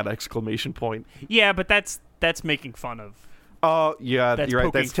like that exclamation point. Yeah, but that's making fun of. Yeah, that's you're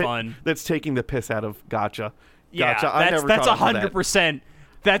right. That's fun. That's taking the piss out of. Gotcha. Yeah, that's 100%.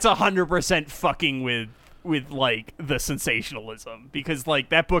 That's 100% fucking with like the sensationalism, because like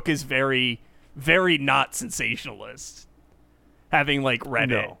that book is very, very not sensationalist. Having like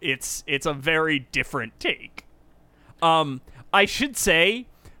read it, it's a very different take. I should say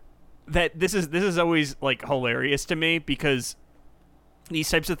that this is always like hilarious to me, because these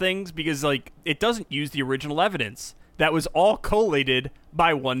types of things, because like it doesn't use the original evidence that was all collated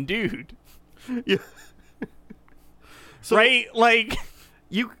by one dude. Yeah. So right, like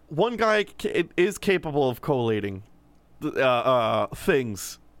one guy is capable of collating.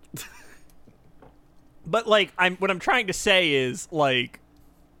 things. But like, what I'm trying to say is like,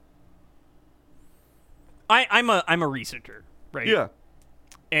 I'm a researcher, right? Yeah.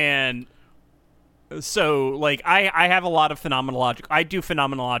 And so like I have a lot of I do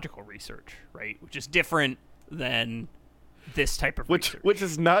phenomenological research, right? Which is different than this type of research. Which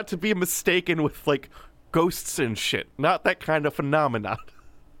is not to be mistaken with like ghosts and shit. Not that kind of phenomenon.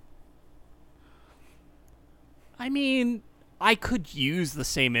 I mean, I could use the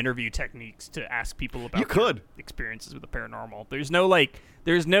same interview techniques to ask people about their experiences with the paranormal.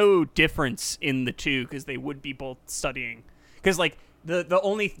 There's no difference in the two because they would be both studying. Because like the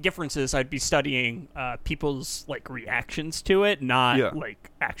only difference is I'd be studying people's like reactions to it, not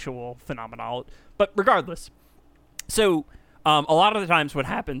like actual phenomenology. But regardless, so a lot of the times what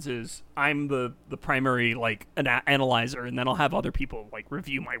happens is I'm the primary like analyzer, and then I'll have other people like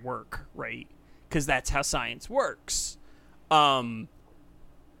review my work, right? Because that's how science works. So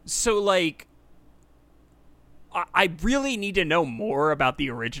like, I really need to know more about the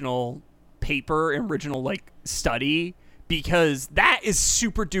original paper and original like study, because that is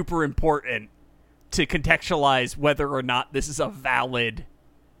super duper important to contextualize whether or not this is a valid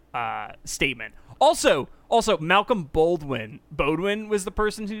statement. Also, Malcolm Bodwin was the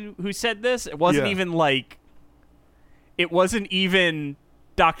person who said this. It wasn't even like, it wasn't even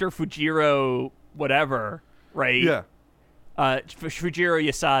Dr. Fujiro whatever, right? Yeah. Fujiro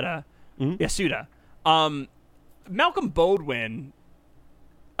Yasuda. Malcolm Bodwin,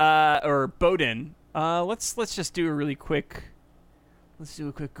 or Bowden. Let's just do a really quick. Let's do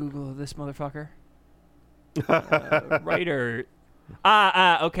a quick Google of this motherfucker. Writer.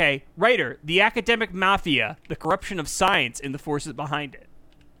 Okay. Writer. The academic mafia, the corruption of science, and the forces behind it.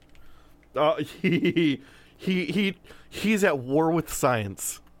 He's at war with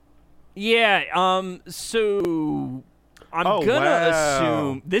science. Yeah. So I'm gonna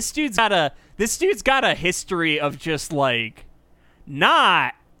assume this dude's got a history of just like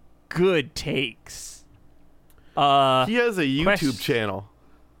not good takes. He has a YouTube channel.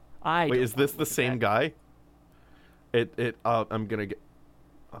 Wait, is this the same guy? I'm gonna get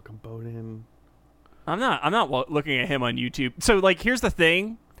Malcolm Bowden. I'm not looking at him on YouTube. So like, here's the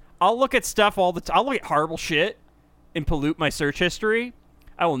thing: I'll look at stuff all the time. I'll look at horrible shit and pollute my search history.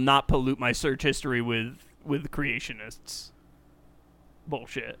 I will not pollute my search history with creationists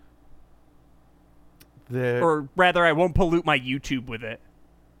bullshit. Or rather, I won't pollute my YouTube with it.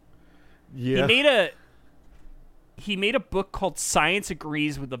 Yeah. He made a book called Science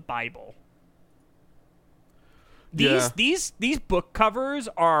Agrees with the Bible. These book covers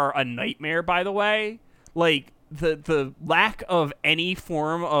are a nightmare, by the way. Like the lack of any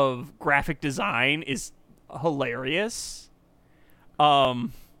form of graphic design is hilarious.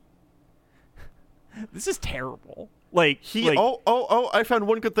 This is terrible. I found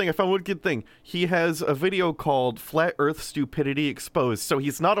one good thing. He has a video called Flat Earth Stupidity Exposed. So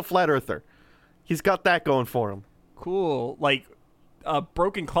he's not a flat earther. He's got that going for him. Cool. Like a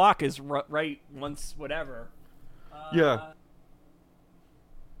broken clock is right once whatever. Yeah.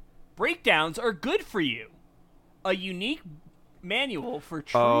 Breakdowns are good for you. A unique manual for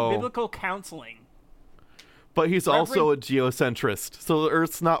true biblical counseling. But he's also a geocentrist. So the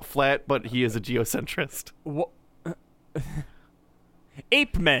Earth's not flat, but he is a geocentrist.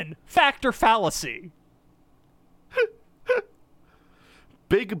 Ape men, fact or fallacy?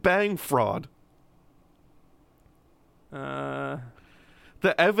 Big Bang fraud. The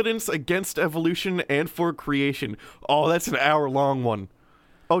evidence against evolution and for creation. Oh, that's an hour-long one.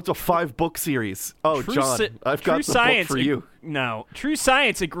 Oh, it's a 5-book series. Oh, John, I've got the book for you. No, True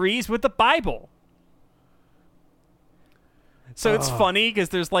Science agrees with the Bible. So it's funny because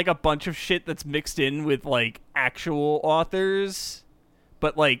there's like a bunch of shit that's mixed in with like actual authors,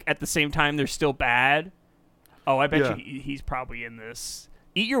 but like at the same time they're still bad. Oh, I bet you he's probably in this.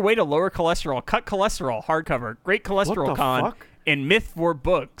 Eat Your Way to Lower Cholesterol, Cut Cholesterol, hardcover, Great Cholesterol Con, and Myth for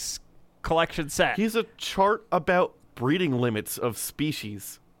Books collection set. He's a chart about breeding limits of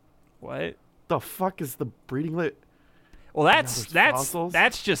species. What? The fuck is the breeding limit? Well,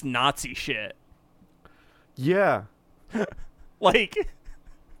 that's just Nazi shit. Yeah. Like,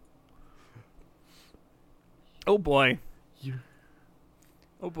 oh boy.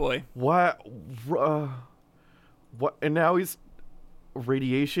 Oh boy. What? What? And now he's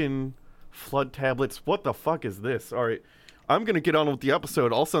radiation flood tablets. What the fuck is this? All right, I'm gonna get on with the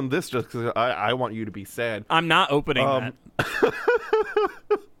episode. I'll send this just because I want you to be sad. I'm not opening that.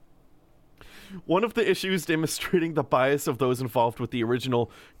 One of the issues demonstrating the bias of those involved with the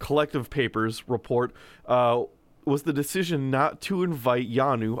original Collective Papers report was the decision not to invite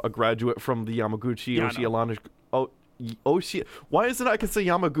Yanu, a graduate from the Yamaguchi Oceanic Why isn't Akase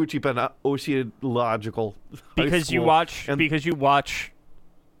Yamaguchi but not Oceanological? Because you watch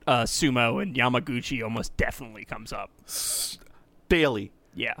sumo, and Yamaguchi almost definitely comes up daily.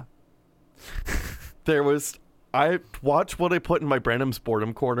 Yeah. I watch what I put in my Branham's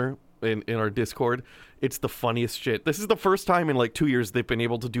Boredom Corner in our Discord. It's the funniest shit. This is the first time in like 2 years they've been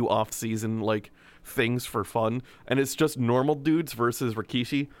able to do off-season like things for fun, and it's just normal dudes versus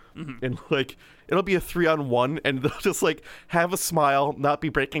Rikishi, and like it'll be a 3-on-1, and they'll just like have a smile, not be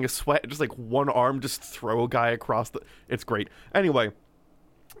breaking a sweat, just like one arm just throw a guy across the. It's great. Anyway,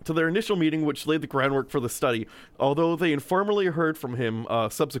 to their initial meeting, which laid the groundwork for the study, although they informally heard from him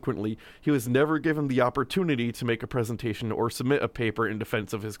subsequently, he was never given the opportunity to make a presentation or submit a paper in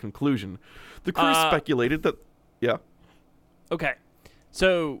defense of his conclusion. The crew speculated that... Yeah. Okay.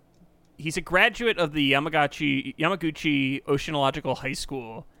 So, he's a graduate of the Yamaguchi Oceanological High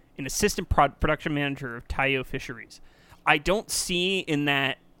School and assistant production manager of Taiyo Fisheries. I don't see in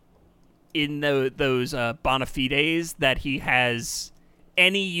those bona fides that he has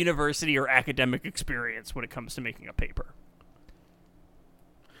any university or academic experience when it comes to making a paper.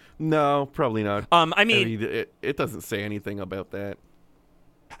 No, probably not. I mean, it doesn't say anything about that.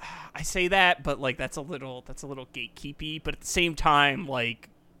 I say that, but like that's a little gatekeepy. But at the same time, like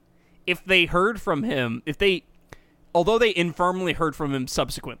if they heard from him, although they informally heard from him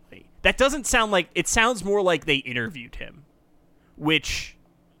subsequently, that doesn't sound like it. Sounds more like they interviewed him, which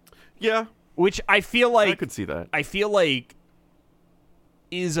I feel like I could see that. I feel like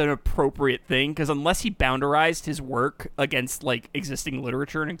is an appropriate thing, because unless he boundarized his work against like existing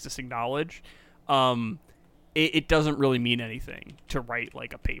literature and existing knowledge, it doesn't really mean anything to write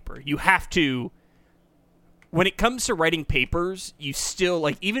like a paper. You have to, when it comes to writing papers, you still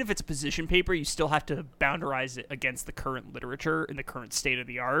like, even if it's a position paper, you still have to boundarize it against the current literature and the current state of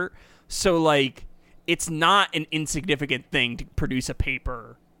the art. So like, it's not an insignificant thing to produce a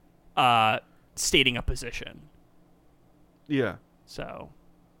paper stating a position. Yeah. So.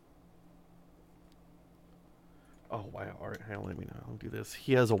 Oh, wow. All right, hang on, let me know. I'll do this.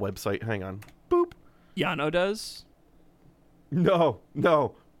 He has a website. Hang on. Boop. Yano does? No.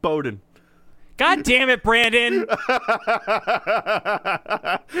 Bowden. God damn it, Brandon.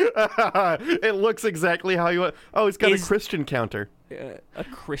 It looks exactly how you... Oh, he's got a Christian counter. A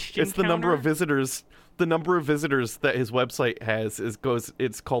Christian It's the counter? number of visitors. The number of visitors that his website has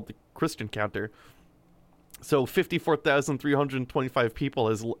it's called the Christian counter. So 54,325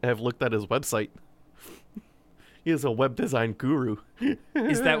 people have looked at his website. He is a web design guru.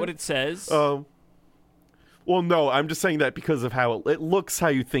 Is that what it says? Well, no, I'm just saying that because of how it looks how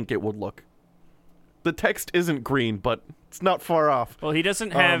you think it would look. The text isn't green, but it's not far off. Well, he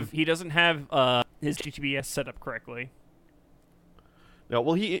doesn't have his HTTPS set up correctly. No,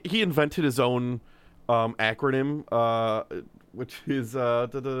 well, he invented his own acronym, which is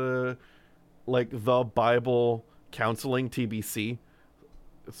like the Bible Counseling, TBC.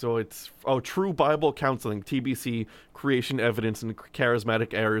 So it's True Bible Counseling, TBC, Creation Evidence and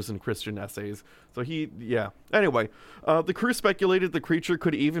Charismatic Errors in Christian Essays. So Anyway, the crew speculated the creature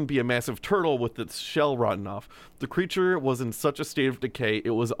could even be a massive turtle with its shell rotten off. The creature was in such a state of decay, it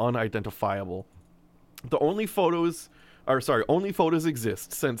was unidentifiable. Only photos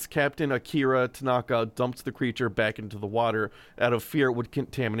exist since Captain Akira Tanaka dumped the creature back into the water out of fear it would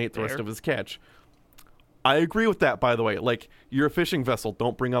contaminate the rest of his catch. I agree with that, by the way. Like, you're a fishing vessel.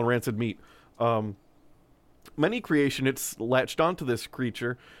 Don't bring on rancid meat. Many creationists latched onto this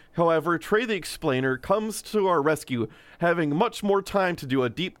creature. However, Trey the Explainer comes to our rescue, having much more time to do a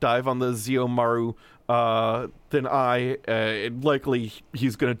deep dive on the Zeomaru than I. Likely,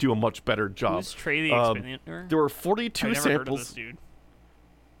 he's going to do a much better job. Who's Trey the Explainer? There were 42 samples. Heard of this dude.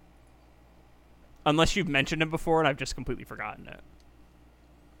 Unless you've mentioned him before and I've just completely forgotten it.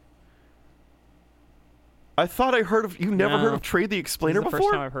 I thought I heard of... You never heard of Trey the Explainer before? This is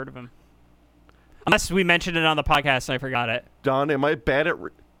the first time I've heard of him. Unless we mentioned it on the podcast and I forgot it. Don, am I bad at...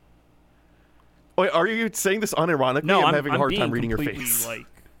 Wait, are you saying this unironically? No, I'm having a hard time reading your face. Like...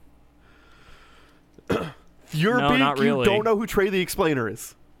 Not really. You don't know who Trey the Explainer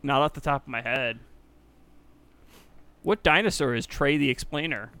is. Not off the top of my head. What dinosaur is Trey the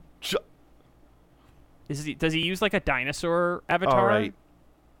Explainer? Does he use like a dinosaur avatar? All right.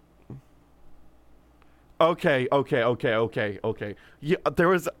 Okay. Yeah,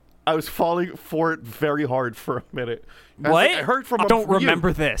 I was falling for it very hard for a minute. What? I heard from I don't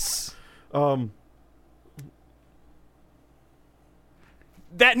remember this. No,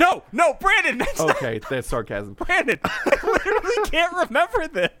 Brandon. That's okay, that's sarcasm. Brandon, I literally can't remember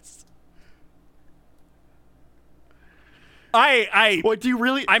this. What do you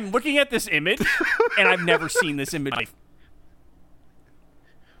really? I'm looking at this image, and I've never seen this image.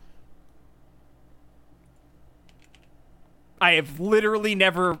 I have literally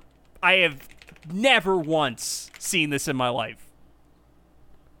never. I have never once seen this in my life.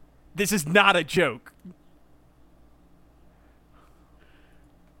 This is not a joke.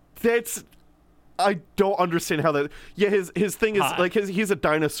 I don't understand how that. Yeah, his thing is like he's a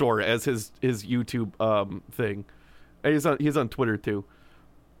dinosaur as his YouTube thing. And he's on Twitter too.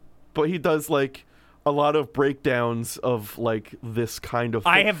 But he does like a lot of breakdowns of like this kind of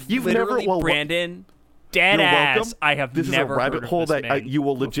thing. I have Brandon, dead ass. Welcome. I have this never is a rabbit hole that you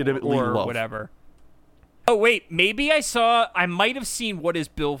will legitimately or love. Whatever. Oh wait, maybe I might have seen What Is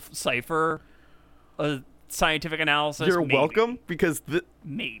Bill Cipher, a scientific analysis. You're maybe. welcome because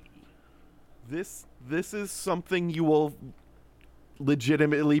maybe this is something you will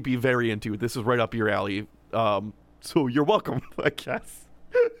legitimately be very into. This is right up your alley. So you're welcome, I guess.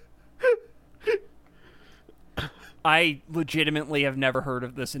 I legitimately have never heard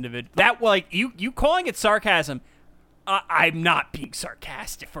of this individual. That, like, you calling it sarcasm, I'm not being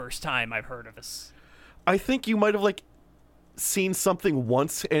sarcastic. First time I've heard of this. I think you might have, like, seen something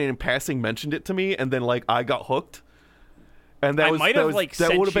once and in passing mentioned it to me, and then, like, I got hooked. And that would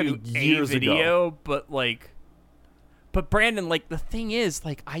have been years video, ago. But Brandon, like, the thing is,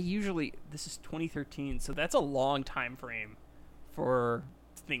 like, this is 2013, so that's a long time frame for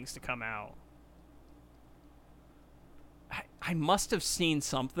things to come out. I must have seen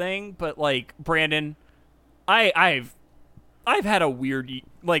something, but like Brandon, I've had a weird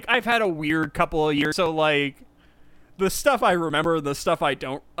couple of years. So like the stuff I remember, the stuff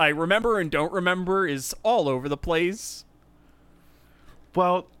I remember and don't remember is all over the place.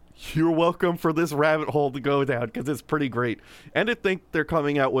 Well, you're welcome for this rabbit hole to go down because it's pretty great. And I think they're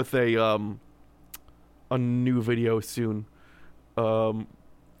coming out with a new video soon.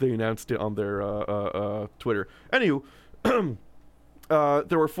 They announced it on their Twitter. Anywho. There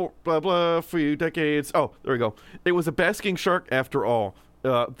were a few decades. Oh, there we go. It was a basking shark after all.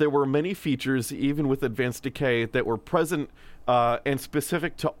 There were many features, even with advanced decay, that were present and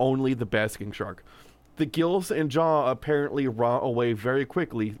specific to only the basking shark. The gills and jaw apparently rot away very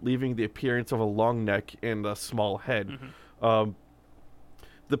quickly, leaving the appearance of a long neck and a small head. Mm-hmm.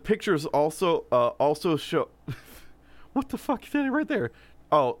 The pictures also show... What the fuck? You did it right there.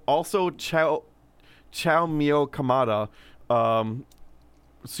 Oh, also Chow Mio Kamada,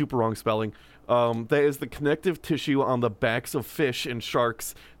 super wrong spelling. That is the connective tissue on the backs of fish and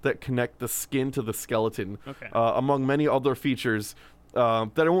sharks that connect the skin to the skeleton. Okay. Among many other features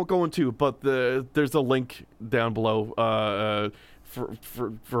that I won't go into, but there's a link down below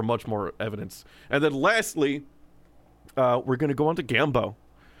for much more evidence. And then lastly, we're going to go on to Gambo.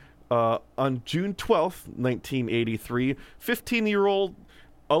 On June 12th, 1983, 15-year-old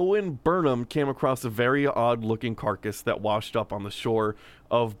Owen Burnham came across a very odd-looking carcass that washed up on the shore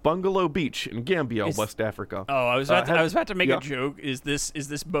of Bungalow Beach in Gambia, West Africa. Oh, I was about to make a joke. Is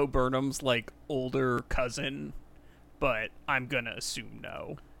this Bo Burnham's like older cousin? But I'm gonna assume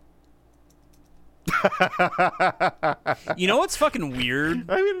no. You know what's fucking weird?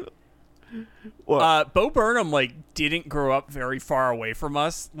 I mean, what? Bo Burnham like didn't grow up very far away from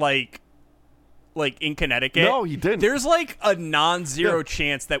us, like in Connecticut. No, he didn't. There's like a non-zero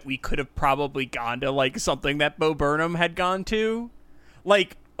chance that we could have probably gone to like something that Bo Burnham had gone to,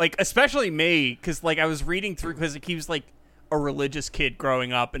 like especially me, because like I was reading through because he was like a religious kid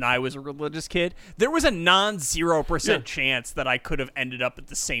growing up, and I was a religious kid. There was a non-0% chance that I could have ended up at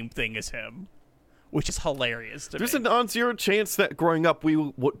the same thing as him, which is hilarious to me. There's a non-zero chance that growing up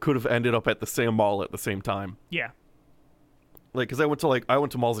we could have ended up at the same mall at the same time. Yeah. Like, because I went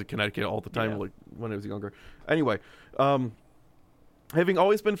to malls in Connecticut all the time, like when I was younger. Anyway, having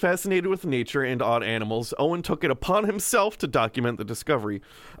always been fascinated with nature and odd animals, Owen took it upon himself to document the discovery.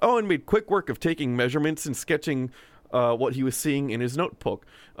 Owen made quick work of taking measurements and sketching what he was seeing in his notebook.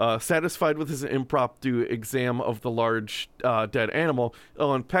 Satisfied with his impromptu exam of the large dead animal,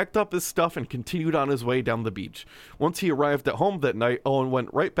 Owen packed up his stuff and continued on his way down the beach. Once he arrived at home that night, Owen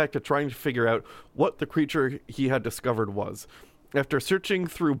went right back to trying to figure out what the creature he had discovered was. After searching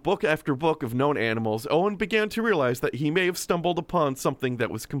through book after book of known animals, Owen began to realize that he may have stumbled upon something that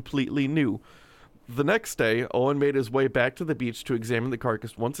was completely new. The next day, Owen made his way back to the beach to examine the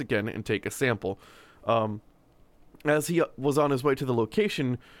carcass once again and take a sample. As he was on his way to the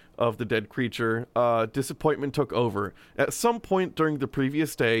location of the dead creature, disappointment took over. At some point during the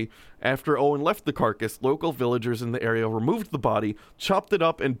previous day, after Owen left the carcass, local villagers in the area removed the body, chopped it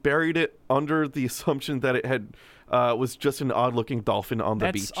up, and buried it under the assumption that it was just an odd-looking dolphin on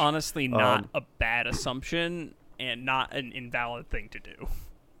the beach. That's honestly not a bad assumption, and not an invalid thing to do.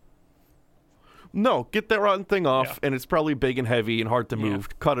 No, get that rotten thing off, and it's probably big and heavy and hard to move.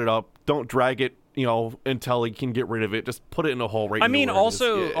 Cut it up. Don't drag it, until he can get rid of it. Just put it in a hole right. I mean,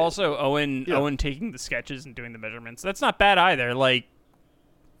 also Owen taking the sketches and doing the measurements. That's not bad either. Like,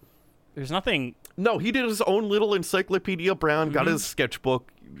 there's nothing. No, he did his own little Encyclopedia Brown. Got his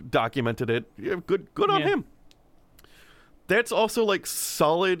sketchbook, documented it. Yeah, good on him. That's also like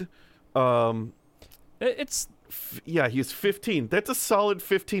solid. He's 15. That's a solid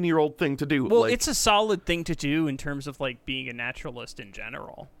 15-year-old thing to do. Well, it's a solid thing to do in terms of like being a naturalist in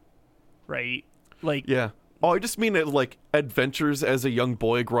general, right? Like, yeah. Oh, I just mean like adventures as a young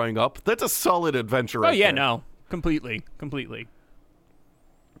boy growing up. That's a solid adventure. Right there. No, completely.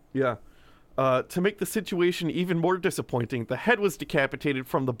 Yeah. To make the situation even more disappointing, the head was decapitated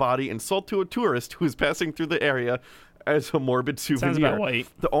from the body and sold to a tourist who was passing through the area as a morbid souvenir. Sounds about white.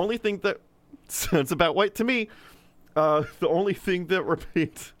 The only thing that sounds about white to me. The only thing that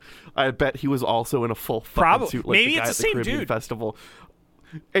remains, I bet he was also in a full fucking suit, like maybe the guy it's at the the same Caribbean dude. Festival.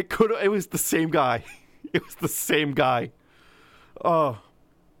 It was the same guy. It was the same guy. And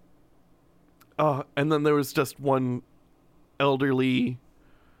then there was just one elderly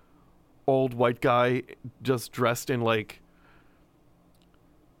old white guy just dressed in like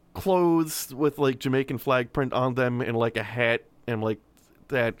clothes with like Jamaican flag print on them and like a hat and like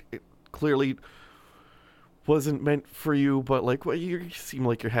that. It clearly wasn't meant for you, but like, well, you seem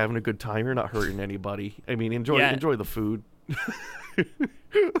like you're having a good time. You're not hurting anybody. I mean, enjoy the food.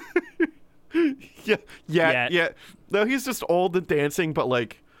 Yeah. No, he's just old and dancing, but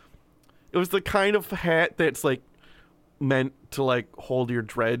like, it was the kind of hat that's like meant to like hold your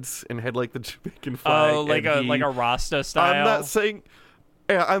dreads and had like the Jamaican flag. Oh, like a Rasta style.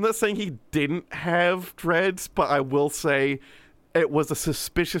 I'm not saying he didn't have dreads, but I will say it was a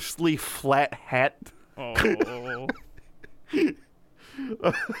suspiciously flat hat. Oh.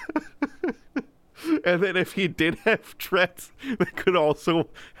 And then if he did have dreads, that could also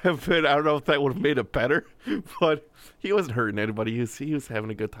have been, I don't know if that would have made it better, but he wasn't hurting anybody. He was having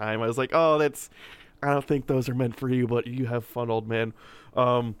a good time. I was like, I don't think those are meant for you, but you have fun, old man.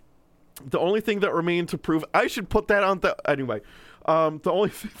 The only thing that remained to prove, I should put that on anyway. The only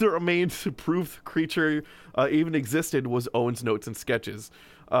thing that remained to prove the creature even existed was Owen's notes and sketches.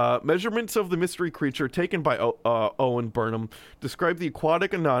 Measurements of the mystery creature taken by Owen Burnham describe the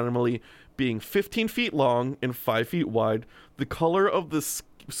aquatic anomaly being 15 feet long and 5 feet wide. The color of the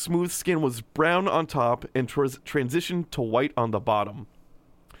smooth skin was brown on top and transitioned to white on the bottom.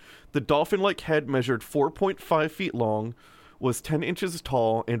 The dolphin-like head measured 4.5 feet long, was 10 inches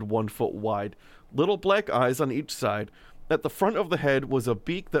tall, and 1 foot wide. Little black eyes on each side. At the front of the head was a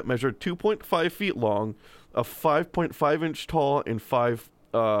beak that measured 2.5 feet long, a 5.5 inch tall, and 5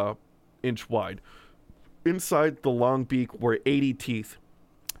 inch wide. Inside the long beak were 80 teeth.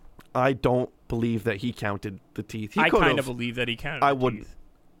 I don't believe that he counted the teeth. I kind of believe that he counted the teeth.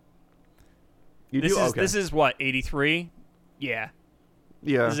 This is what, 83? Yeah.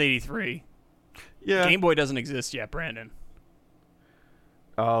 Yeah. This is 83. Yeah. Game Boy doesn't exist yet, Brandon.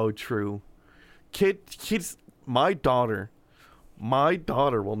 Oh, true. Kids, my daughter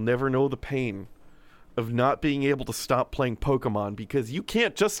will never know the pain of not being able to stop playing Pokemon, because you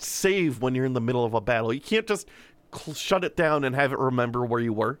can't just save when you're in the middle of a battle. You can't just shut it down and have it remember where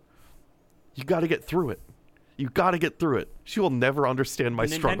you were. You got to get through it. She will never understand my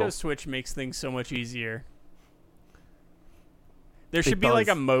struggle. Nintendo Switch makes things so much easier. There should be like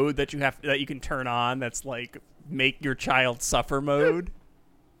a mode that you can turn on that's like make your child suffer mode.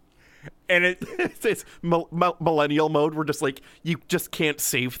 And it's millennial mode where just like you just can't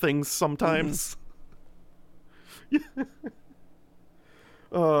save things sometimes.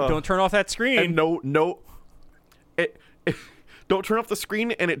 Don't turn off that screen. And don't turn off the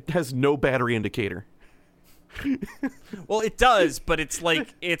screen, and it has no battery indicator. Well, it does, but it's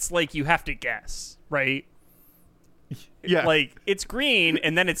like you have to guess, right? Yeah. Like it's green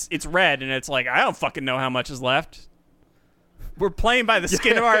and then it's red and it's like I don't fucking know how much is left. We're playing by the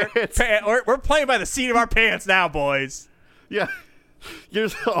skin of our we're playing by the seat of our pants now, boys. Yeah.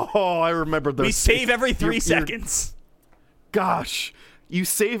 I remember those. We save every 3 seconds. Gosh. You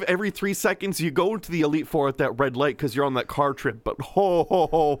save every 3 seconds. You go into the Elite Four at that red light because you're on that car trip. But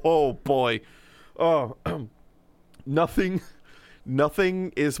boy. Oh, nothing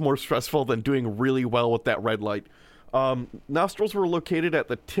is more stressful than doing really well with that red light. Nostrils were located at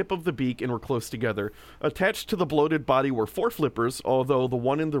the tip of the beak and were close together. Attached to the bloated body were 4 flippers, although the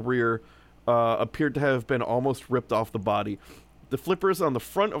one in the rear appeared to have been almost ripped off the body. The flippers on the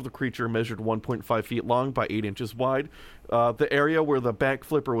front of the creature measured 1.5 feet long by 8 inches wide. The area where the back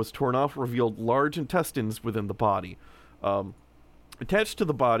flipper was torn off revealed large intestines within the body. Attached to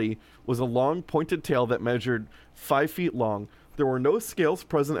the body was a long, pointed tail that measured 5 feet long. There were no scales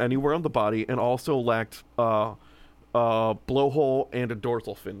present anywhere on the body, and also lacked a blowhole and a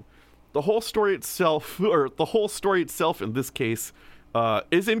dorsal fin. The whole story itself in this case,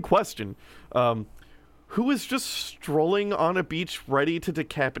 is in question. Who is just strolling on a beach ready to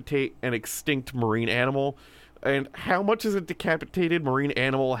decapitate an extinct marine animal? And how much is a decapitated marine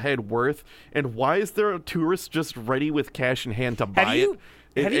animal head worth? And why is there a tourist just ready with cash in hand to buy it?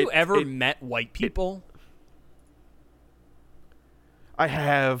 Have you ever met white people? I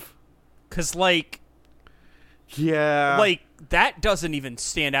have. 'Cause, like... Yeah. Like, that doesn't even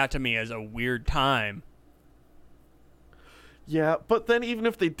stand out to me as a weird time. Yeah, but then even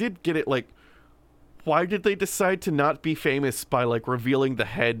if they did get it, like... Why did they decide to not be famous by, like, revealing the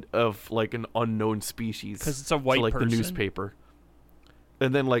head of, like, an unknown species? Because it's a white to, person. the newspaper.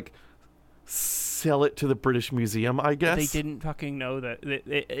 And then, like, sell it to the British Museum, I guess? They didn't fucking know that.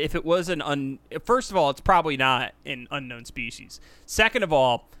 If it was First of all, it's probably not an unknown species. Second of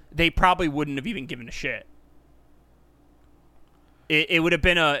all, they probably wouldn't have even given a shit. It would have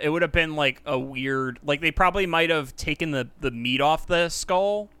been like a weird... Like, they probably might have taken the meat off the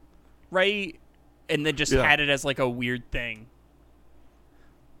skull, right? And then just had it as like a weird thing.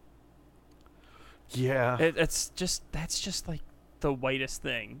 Yeah. That's just like the whitest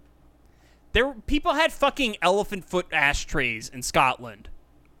thing. People had fucking elephant foot ashtrays in Scotland.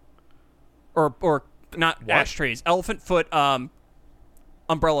 Or not what? Ashtrays, elephant foot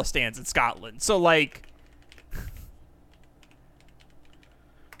umbrella stands in Scotland. So like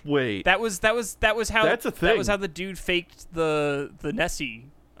wait. That was how that's a thing. That was how the dude faked the Nessie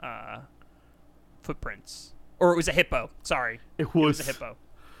footprints. Or it was a hippo. Sorry. It was a hippo.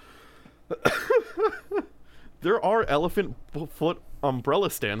 There are elephant foot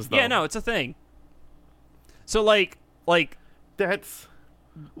umbrella stands, though. Yeah, no, it's a thing. So, like that's...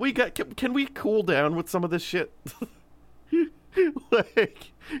 Can we cool down with some of this shit?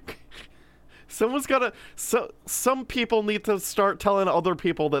 Like... Someone's gotta... some people need to start telling other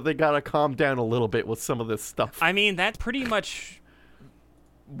people that they gotta calm down a little bit with some of this stuff. I mean, that's pretty much...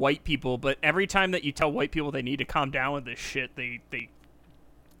 white people, but every time that you tell white people they need to calm down with this shit, they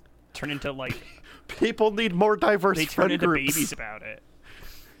turn into like people need more diverse they friend turn into groups. babies about it.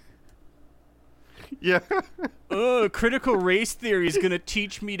 Yeah. Critical race theory is gonna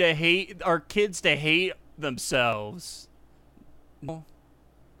teach me to hate our kids to hate themselves. No,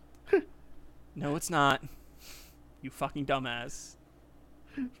 it's not. You fucking dumbass.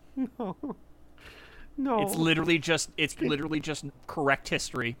 No. It's literally just correct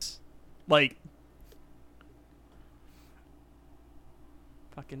history. Like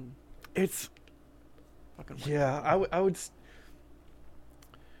fucking yeah, I would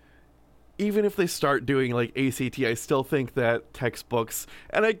even if they start doing like ACT, I still think that textbooks,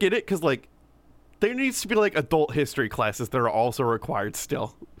 and I get it cuz like there needs to be like adult history classes that are also required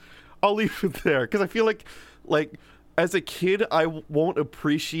still. I'll leave it there cuz I feel like as a kid I won't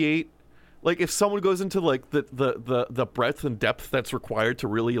appreciate like if someone goes into like the breadth and depth that's required to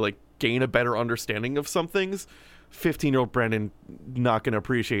really like gain a better understanding of some things, 15-year-old Brandon not going to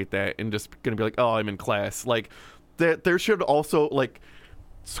appreciate that and just going to be like, oh, I'm in class. Like there should also like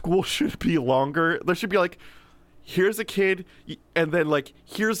school should be longer. There should be like, here's a kid, and then like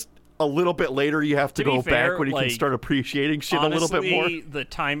here's a little bit later you have to go back when you can start appreciating shit honestly, a little bit more. The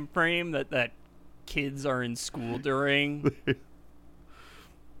time frame that kids are in school during.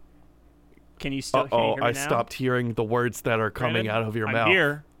 Can you still hear me I now? stopped hearing the words that are coming out of your mouth. I'm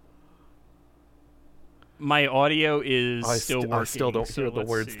here. My audio is still working. I still don't hear the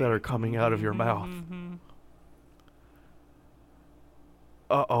words that are coming out of your mouth.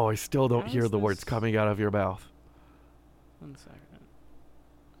 I still don't hear the words coming out of your mouth. 1 second.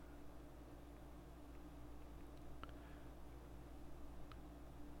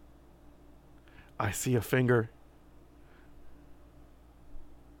 I see a finger.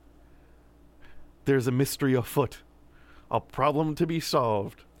 There's a mystery afoot. A problem to be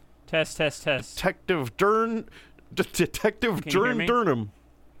solved. Test. Detective Durnham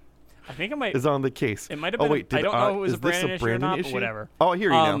I think it might is on the case. It might have been. I don't know if it was a Brandon issue or not, but whatever. Oh, I hear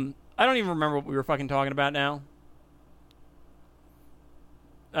you now. I don't even remember what we were fucking talking about now.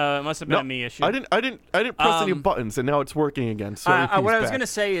 It must have been a me issue. I didn't press any buttons, and now it's working again. So what I was gonna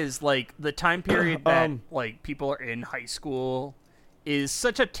say is like the time period that like people are in high school is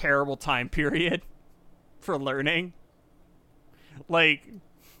such a terrible time period for learning. Like,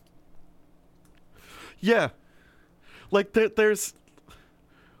 yeah, Like there's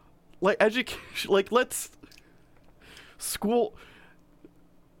like education, like let's school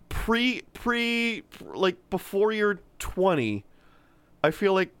like before you're 20. I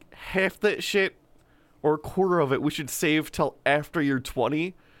feel like half that shit or a quarter of it we should save till after you're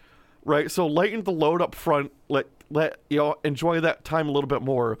 20, right? So lighten the load up front, let enjoy that time a little bit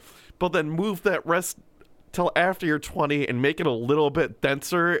more, but then move that rest till after you're 20 and make it a little bit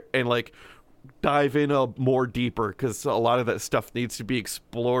denser and like dive in more deeper, because a lot of that stuff needs to be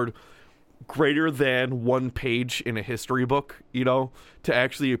explored greater than one page in a history book, to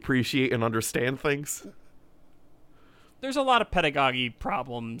actually appreciate and understand things. There's a lot of pedagogy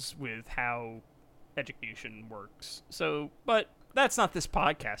problems with how education works. So, but that's not this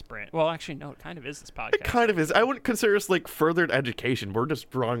podcast, Brant. Well, actually, no, it kind of is this podcast. It kind of is. I wouldn't consider us like furthered education. We're just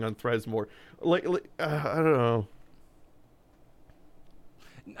drawing on threads more. I don't know.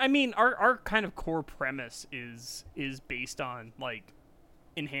 I mean, our kind of core premise is based on like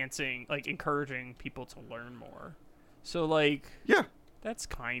enhancing, like encouraging people to learn more. So like, yeah, that's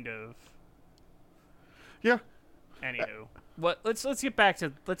kind of, yeah. Anywho, let's get back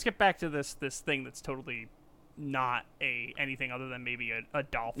to this thing that's totally not anything other than maybe a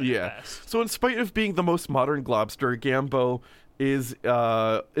dolphin. Yeah. At best. So in spite of being the most modern globster, Gambo is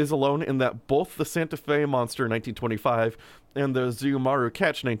alone in that both the Santa Fe monster 1925 and the Zumaru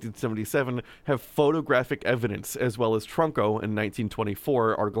catch 1977 have photographic evidence, as well as Trunko in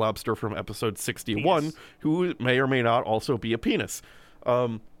 1924, our globster from episode 61, penis. Who may or may not also be a penis.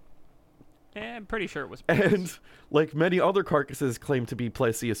 I'm pretty sure it was penis. And like many other carcasses claimed to be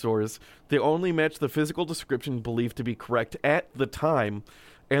plesiosaurs, they only match the physical description believed to be correct at the time,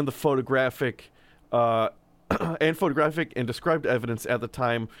 and the photographic and described evidence at the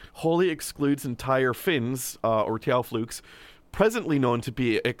time wholly excludes entire fins, or tail flukes, presently known to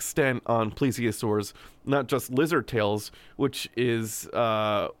be extant on plesiosaurs, not just lizard tails, which is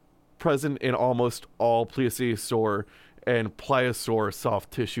present in almost all plesiosaur and pliosaur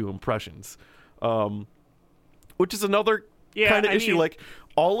soft tissue impressions, which is another kind of issue. Like,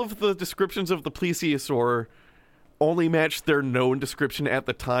 all of the descriptions of the plesiosaur only match their known description at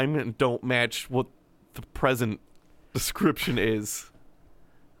the time and don't match what the present description is.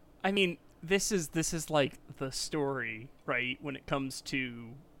 I mean, this is like the story, right? When it comes to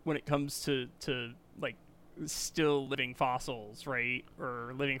like still living fossils, right?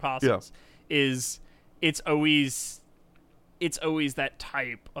 Or living fossils, it's always that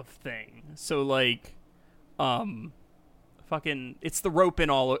type of thing. So like, it's the rope in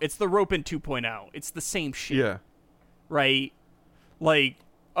 2.0. It's the same shit. Yeah. Right? Like,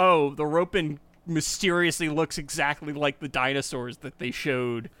 oh, the rope in mysteriously looks exactly like the dinosaurs that they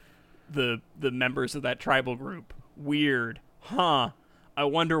showed the members of that tribal group. Weird. Huh. I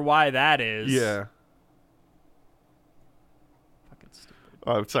wonder why that is. Yeah. Fucking stupid.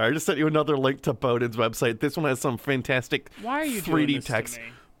 Oh, I'm sorry. I just sent you another link to Bowden's website. This one has some fantastic Why are you 3D doing this text. to me?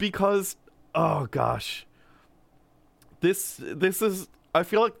 Because, oh gosh. This is, I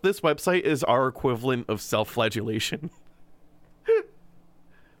feel like this website is our equivalent of self-flagellation.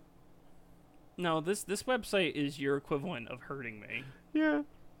 No, this website is your equivalent of hurting me. Yeah.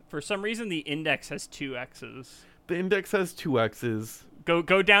 For some reason, the index has 2 X's. The index has 2 X's.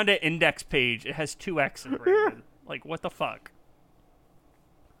 Go down to index page. It has 2 X's. Rated. Like, what the fuck?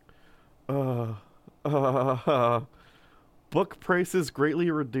 Book prices greatly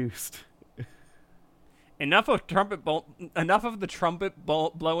reduced. Enough of the trumpet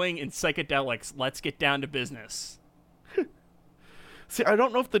blowing and psychedelics. Let's get down to business. See, I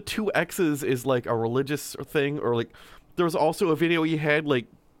don't know if the 2 X's is like a religious thing, or like there was also a video he had like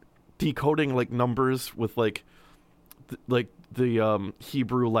decoding like numbers with like the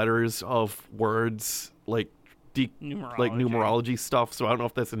Hebrew letters of words, like numerology stuff. So I don't know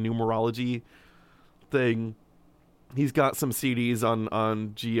if that's a numerology thing. He's got some CDs on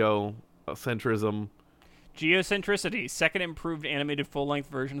geocentrism. Geocentricity, second improved animated full-length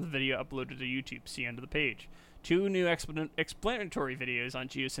version of the video uploaded to YouTube. See end of the page. 2 new explanatory videos on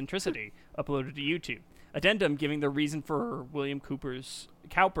geocentricity uploaded to YouTube. Addendum giving the reason for William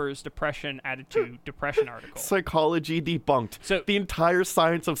Cowper's depression added to depression article. Psychology debunked. So the entire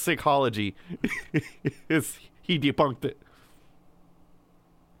science of psychology he debunked it.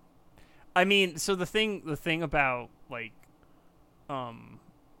 I mean, so the thing about like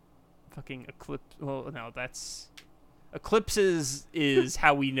fucking eclipse. Well, no, that's eclipses is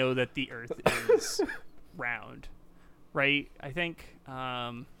how we know that the Earth is round, right? I think.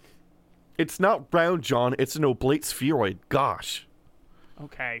 It's not round, John. It's an oblate spheroid. Gosh.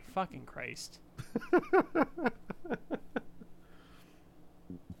 Okay, fucking Christ.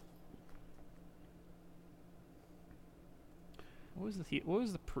 what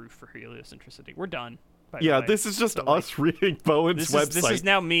was the proof for heliocentricity? We're done. Yeah, this is just us reading Bowen's website. This is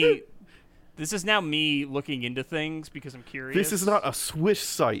now me. This is now me looking into things because I'm curious. This is not a swish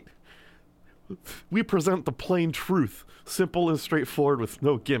site. We present the plain truth, simple and straightforward with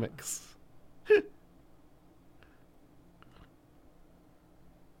no gimmicks.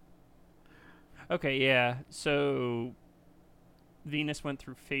 Okay, yeah. So Venus went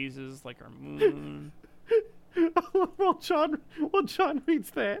through phases like our moon. Well, John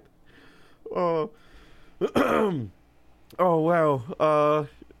reads that. Oh wow.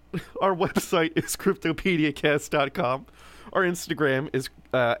 Our website is cryptopediacast.com. Our Instagram is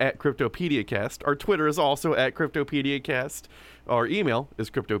at cryptopediacast. Our Twitter is also at cryptopediacast. Our email is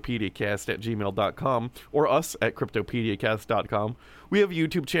cryptopediacast@gmail.com or us at cryptopediacast.com. We have a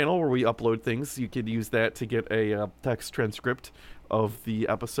YouTube channel where we upload things. You could use that to get a text transcript of the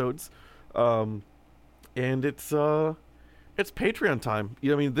episodes. And it's Patreon time.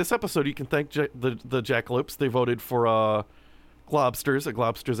 I mean, this episode you can thank the Jackalopes. They voted for Globsters, a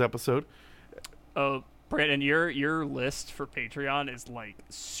Globsters episode. Oh, Brandon, your list for Patreon is like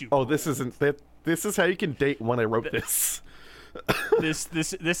super. Oh, this isn't that. This is how you can date when I wrote this.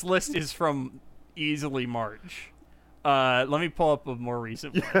 This list is from easily March. Let me pull up a more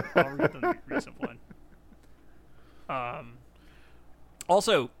recent one. I'll read the recent one.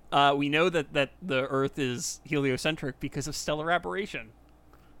 Also, we know that the Earth is heliocentric because of stellar aberration.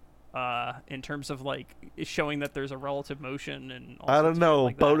 In terms of like showing that there's a relative motion and all I don't know.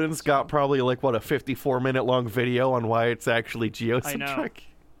 like Bowden's so. got probably like what a 54-minute long video on why it's actually geocentric.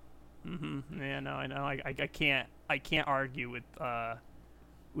 I know. Yeah, no, I know. I can't argue with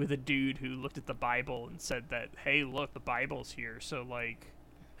a dude who looked at the Bible and said that, hey, look, the Bible's here, so like.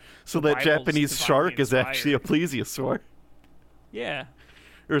 So that Bible's Japanese shark is inspired. actually a plesiosaur. Yeah.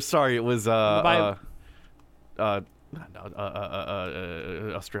 Or sorry, it was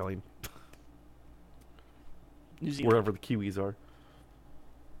Australian. New Zealand. Wherever the Kiwis are.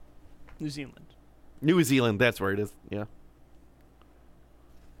 New Zealand. New Zealand, that's where it is. Yeah.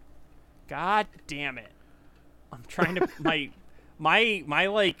 God damn it. I'm trying to my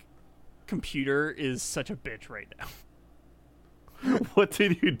like computer is such a bitch right now. What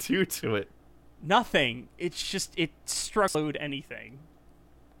did you do to it? Nothing. It's just it struggles to load anything.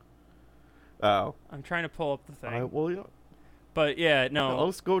 Oh. I'm trying to pull up the thing. Well, yeah. But yeah,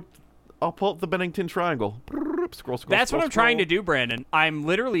 no. I'll pull up the Bennington Triangle. Scroll. That's what I'm trying to do. do, Brandon. I'm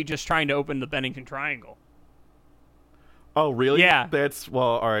literally just trying to open the Bennington Triangle. Oh, really? Yeah. That's,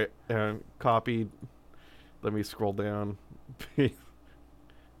 well, all right. Copied. Let me scroll down.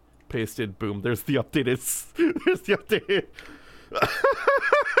 Pasted. Boom. There's the updated. There's the updated. That's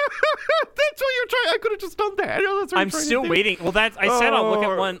what you're trying. I could have just done that. That's what I'm still waiting. Well, I said I'll look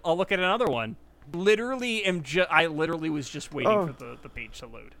at one. I'll look at another one. I literally was just waiting for the page to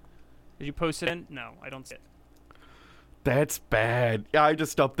load. Did you post it in? No, I don't see it. That's bad. Yeah, I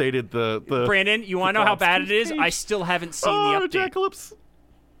just updated the Brandon, you want to know how bad it is? page. I still haven't seen the update. Jackalops.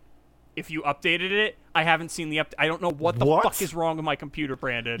 If you updated it, I haven't seen the update. I don't know what the fuck is wrong with my computer,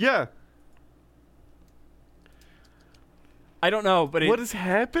 Brandon. Yeah. I don't know, but what is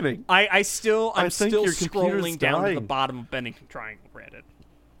happening? I'm still scrolling down to the dying. bottom of Bennington Triangle, Brandon.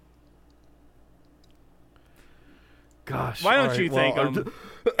 Gosh. Why don't you thank them?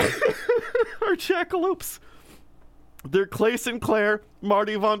 Our Jackalopes. They're Clay Sinclair,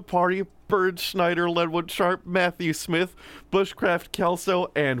 Marty Von Party, Bird Schneider, Ledwood Sharp, Matthew Smith, Bushcraft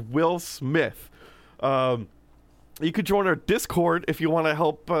Kelso, and Will Smith. You could join our Discord if you want to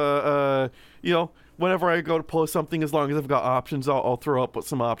help, whenever I go to post something, as long as I've got options, I'll throw up what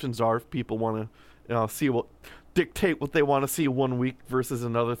some options are if people want to dictate what they want to see one week versus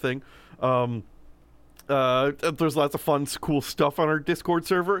another thing. There's lots of fun, cool stuff on our Discord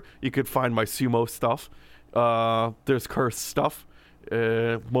server. You could find my sumo stuff. There's cursed stuff.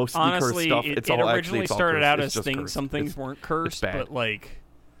 Mostly Honestly, cursed stuff. It all originally started cursed. out It's as just cursed. some things weren't cursed, bad. but like,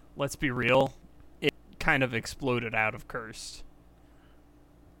 let's be real, it kind of exploded out of cursed.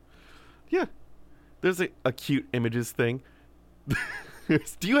 Yeah. There's a cute images thing.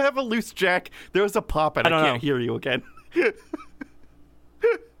 Do you have a loose jack? There was a pop and I don't can't know. hear you again.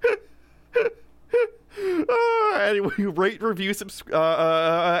 Anyway, rate, review,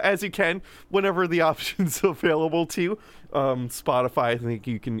 as you can whenever the option's available to you. Spotify, I think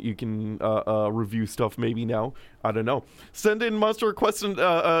you can review stuff maybe now. I don't know. Send in monster requests and,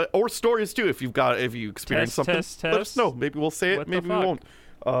 or stories too if you experience something. Let us know. Maybe we'll say it. What Maybe the we fuck?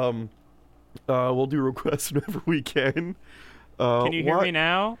 won't. We'll do requests whenever we can. Can you hear me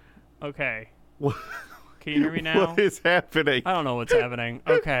now? Okay. What? Can you hear me now? What is happening? I don't know what's happening.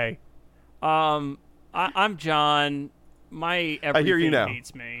 Okay. I'm John. my everything hear you now.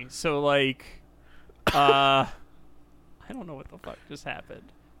 hates me. So like, I don't know what the fuck just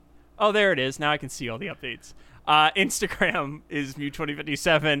happened. Oh, there it is. Now I can see all the updates. Instagram is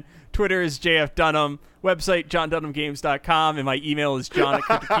Mew2057. Twitter is JF Dunham. Website, JohnDunhamGames.com. And my email is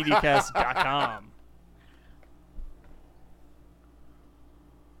john@CryptopediaCast.com.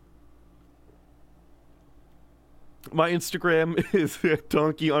 My Instagram is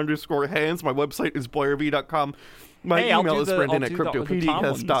donkey_hands. My website is BoyerV.com. My email is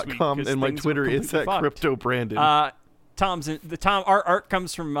Brendan@CryptopediaCast.com. And my Twitter is @CryptoBrandon. Our art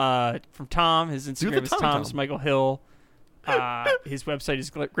comes from Tom. His Instagram is Tom's Michael Hill. His website is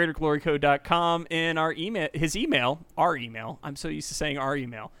greaterglorycode.com, and our email, I'm so used to saying our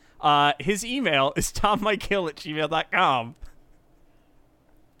email. His email is tommikehill@gmail.com.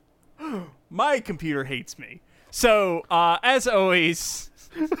 My computer hates me. So, as always,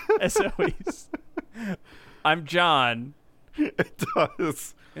 I'm John. It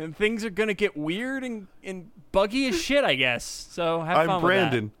does. And things are gonna get weird and buggy as shit, I guess. So have fun with that. I'm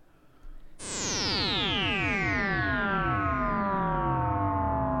Brandon.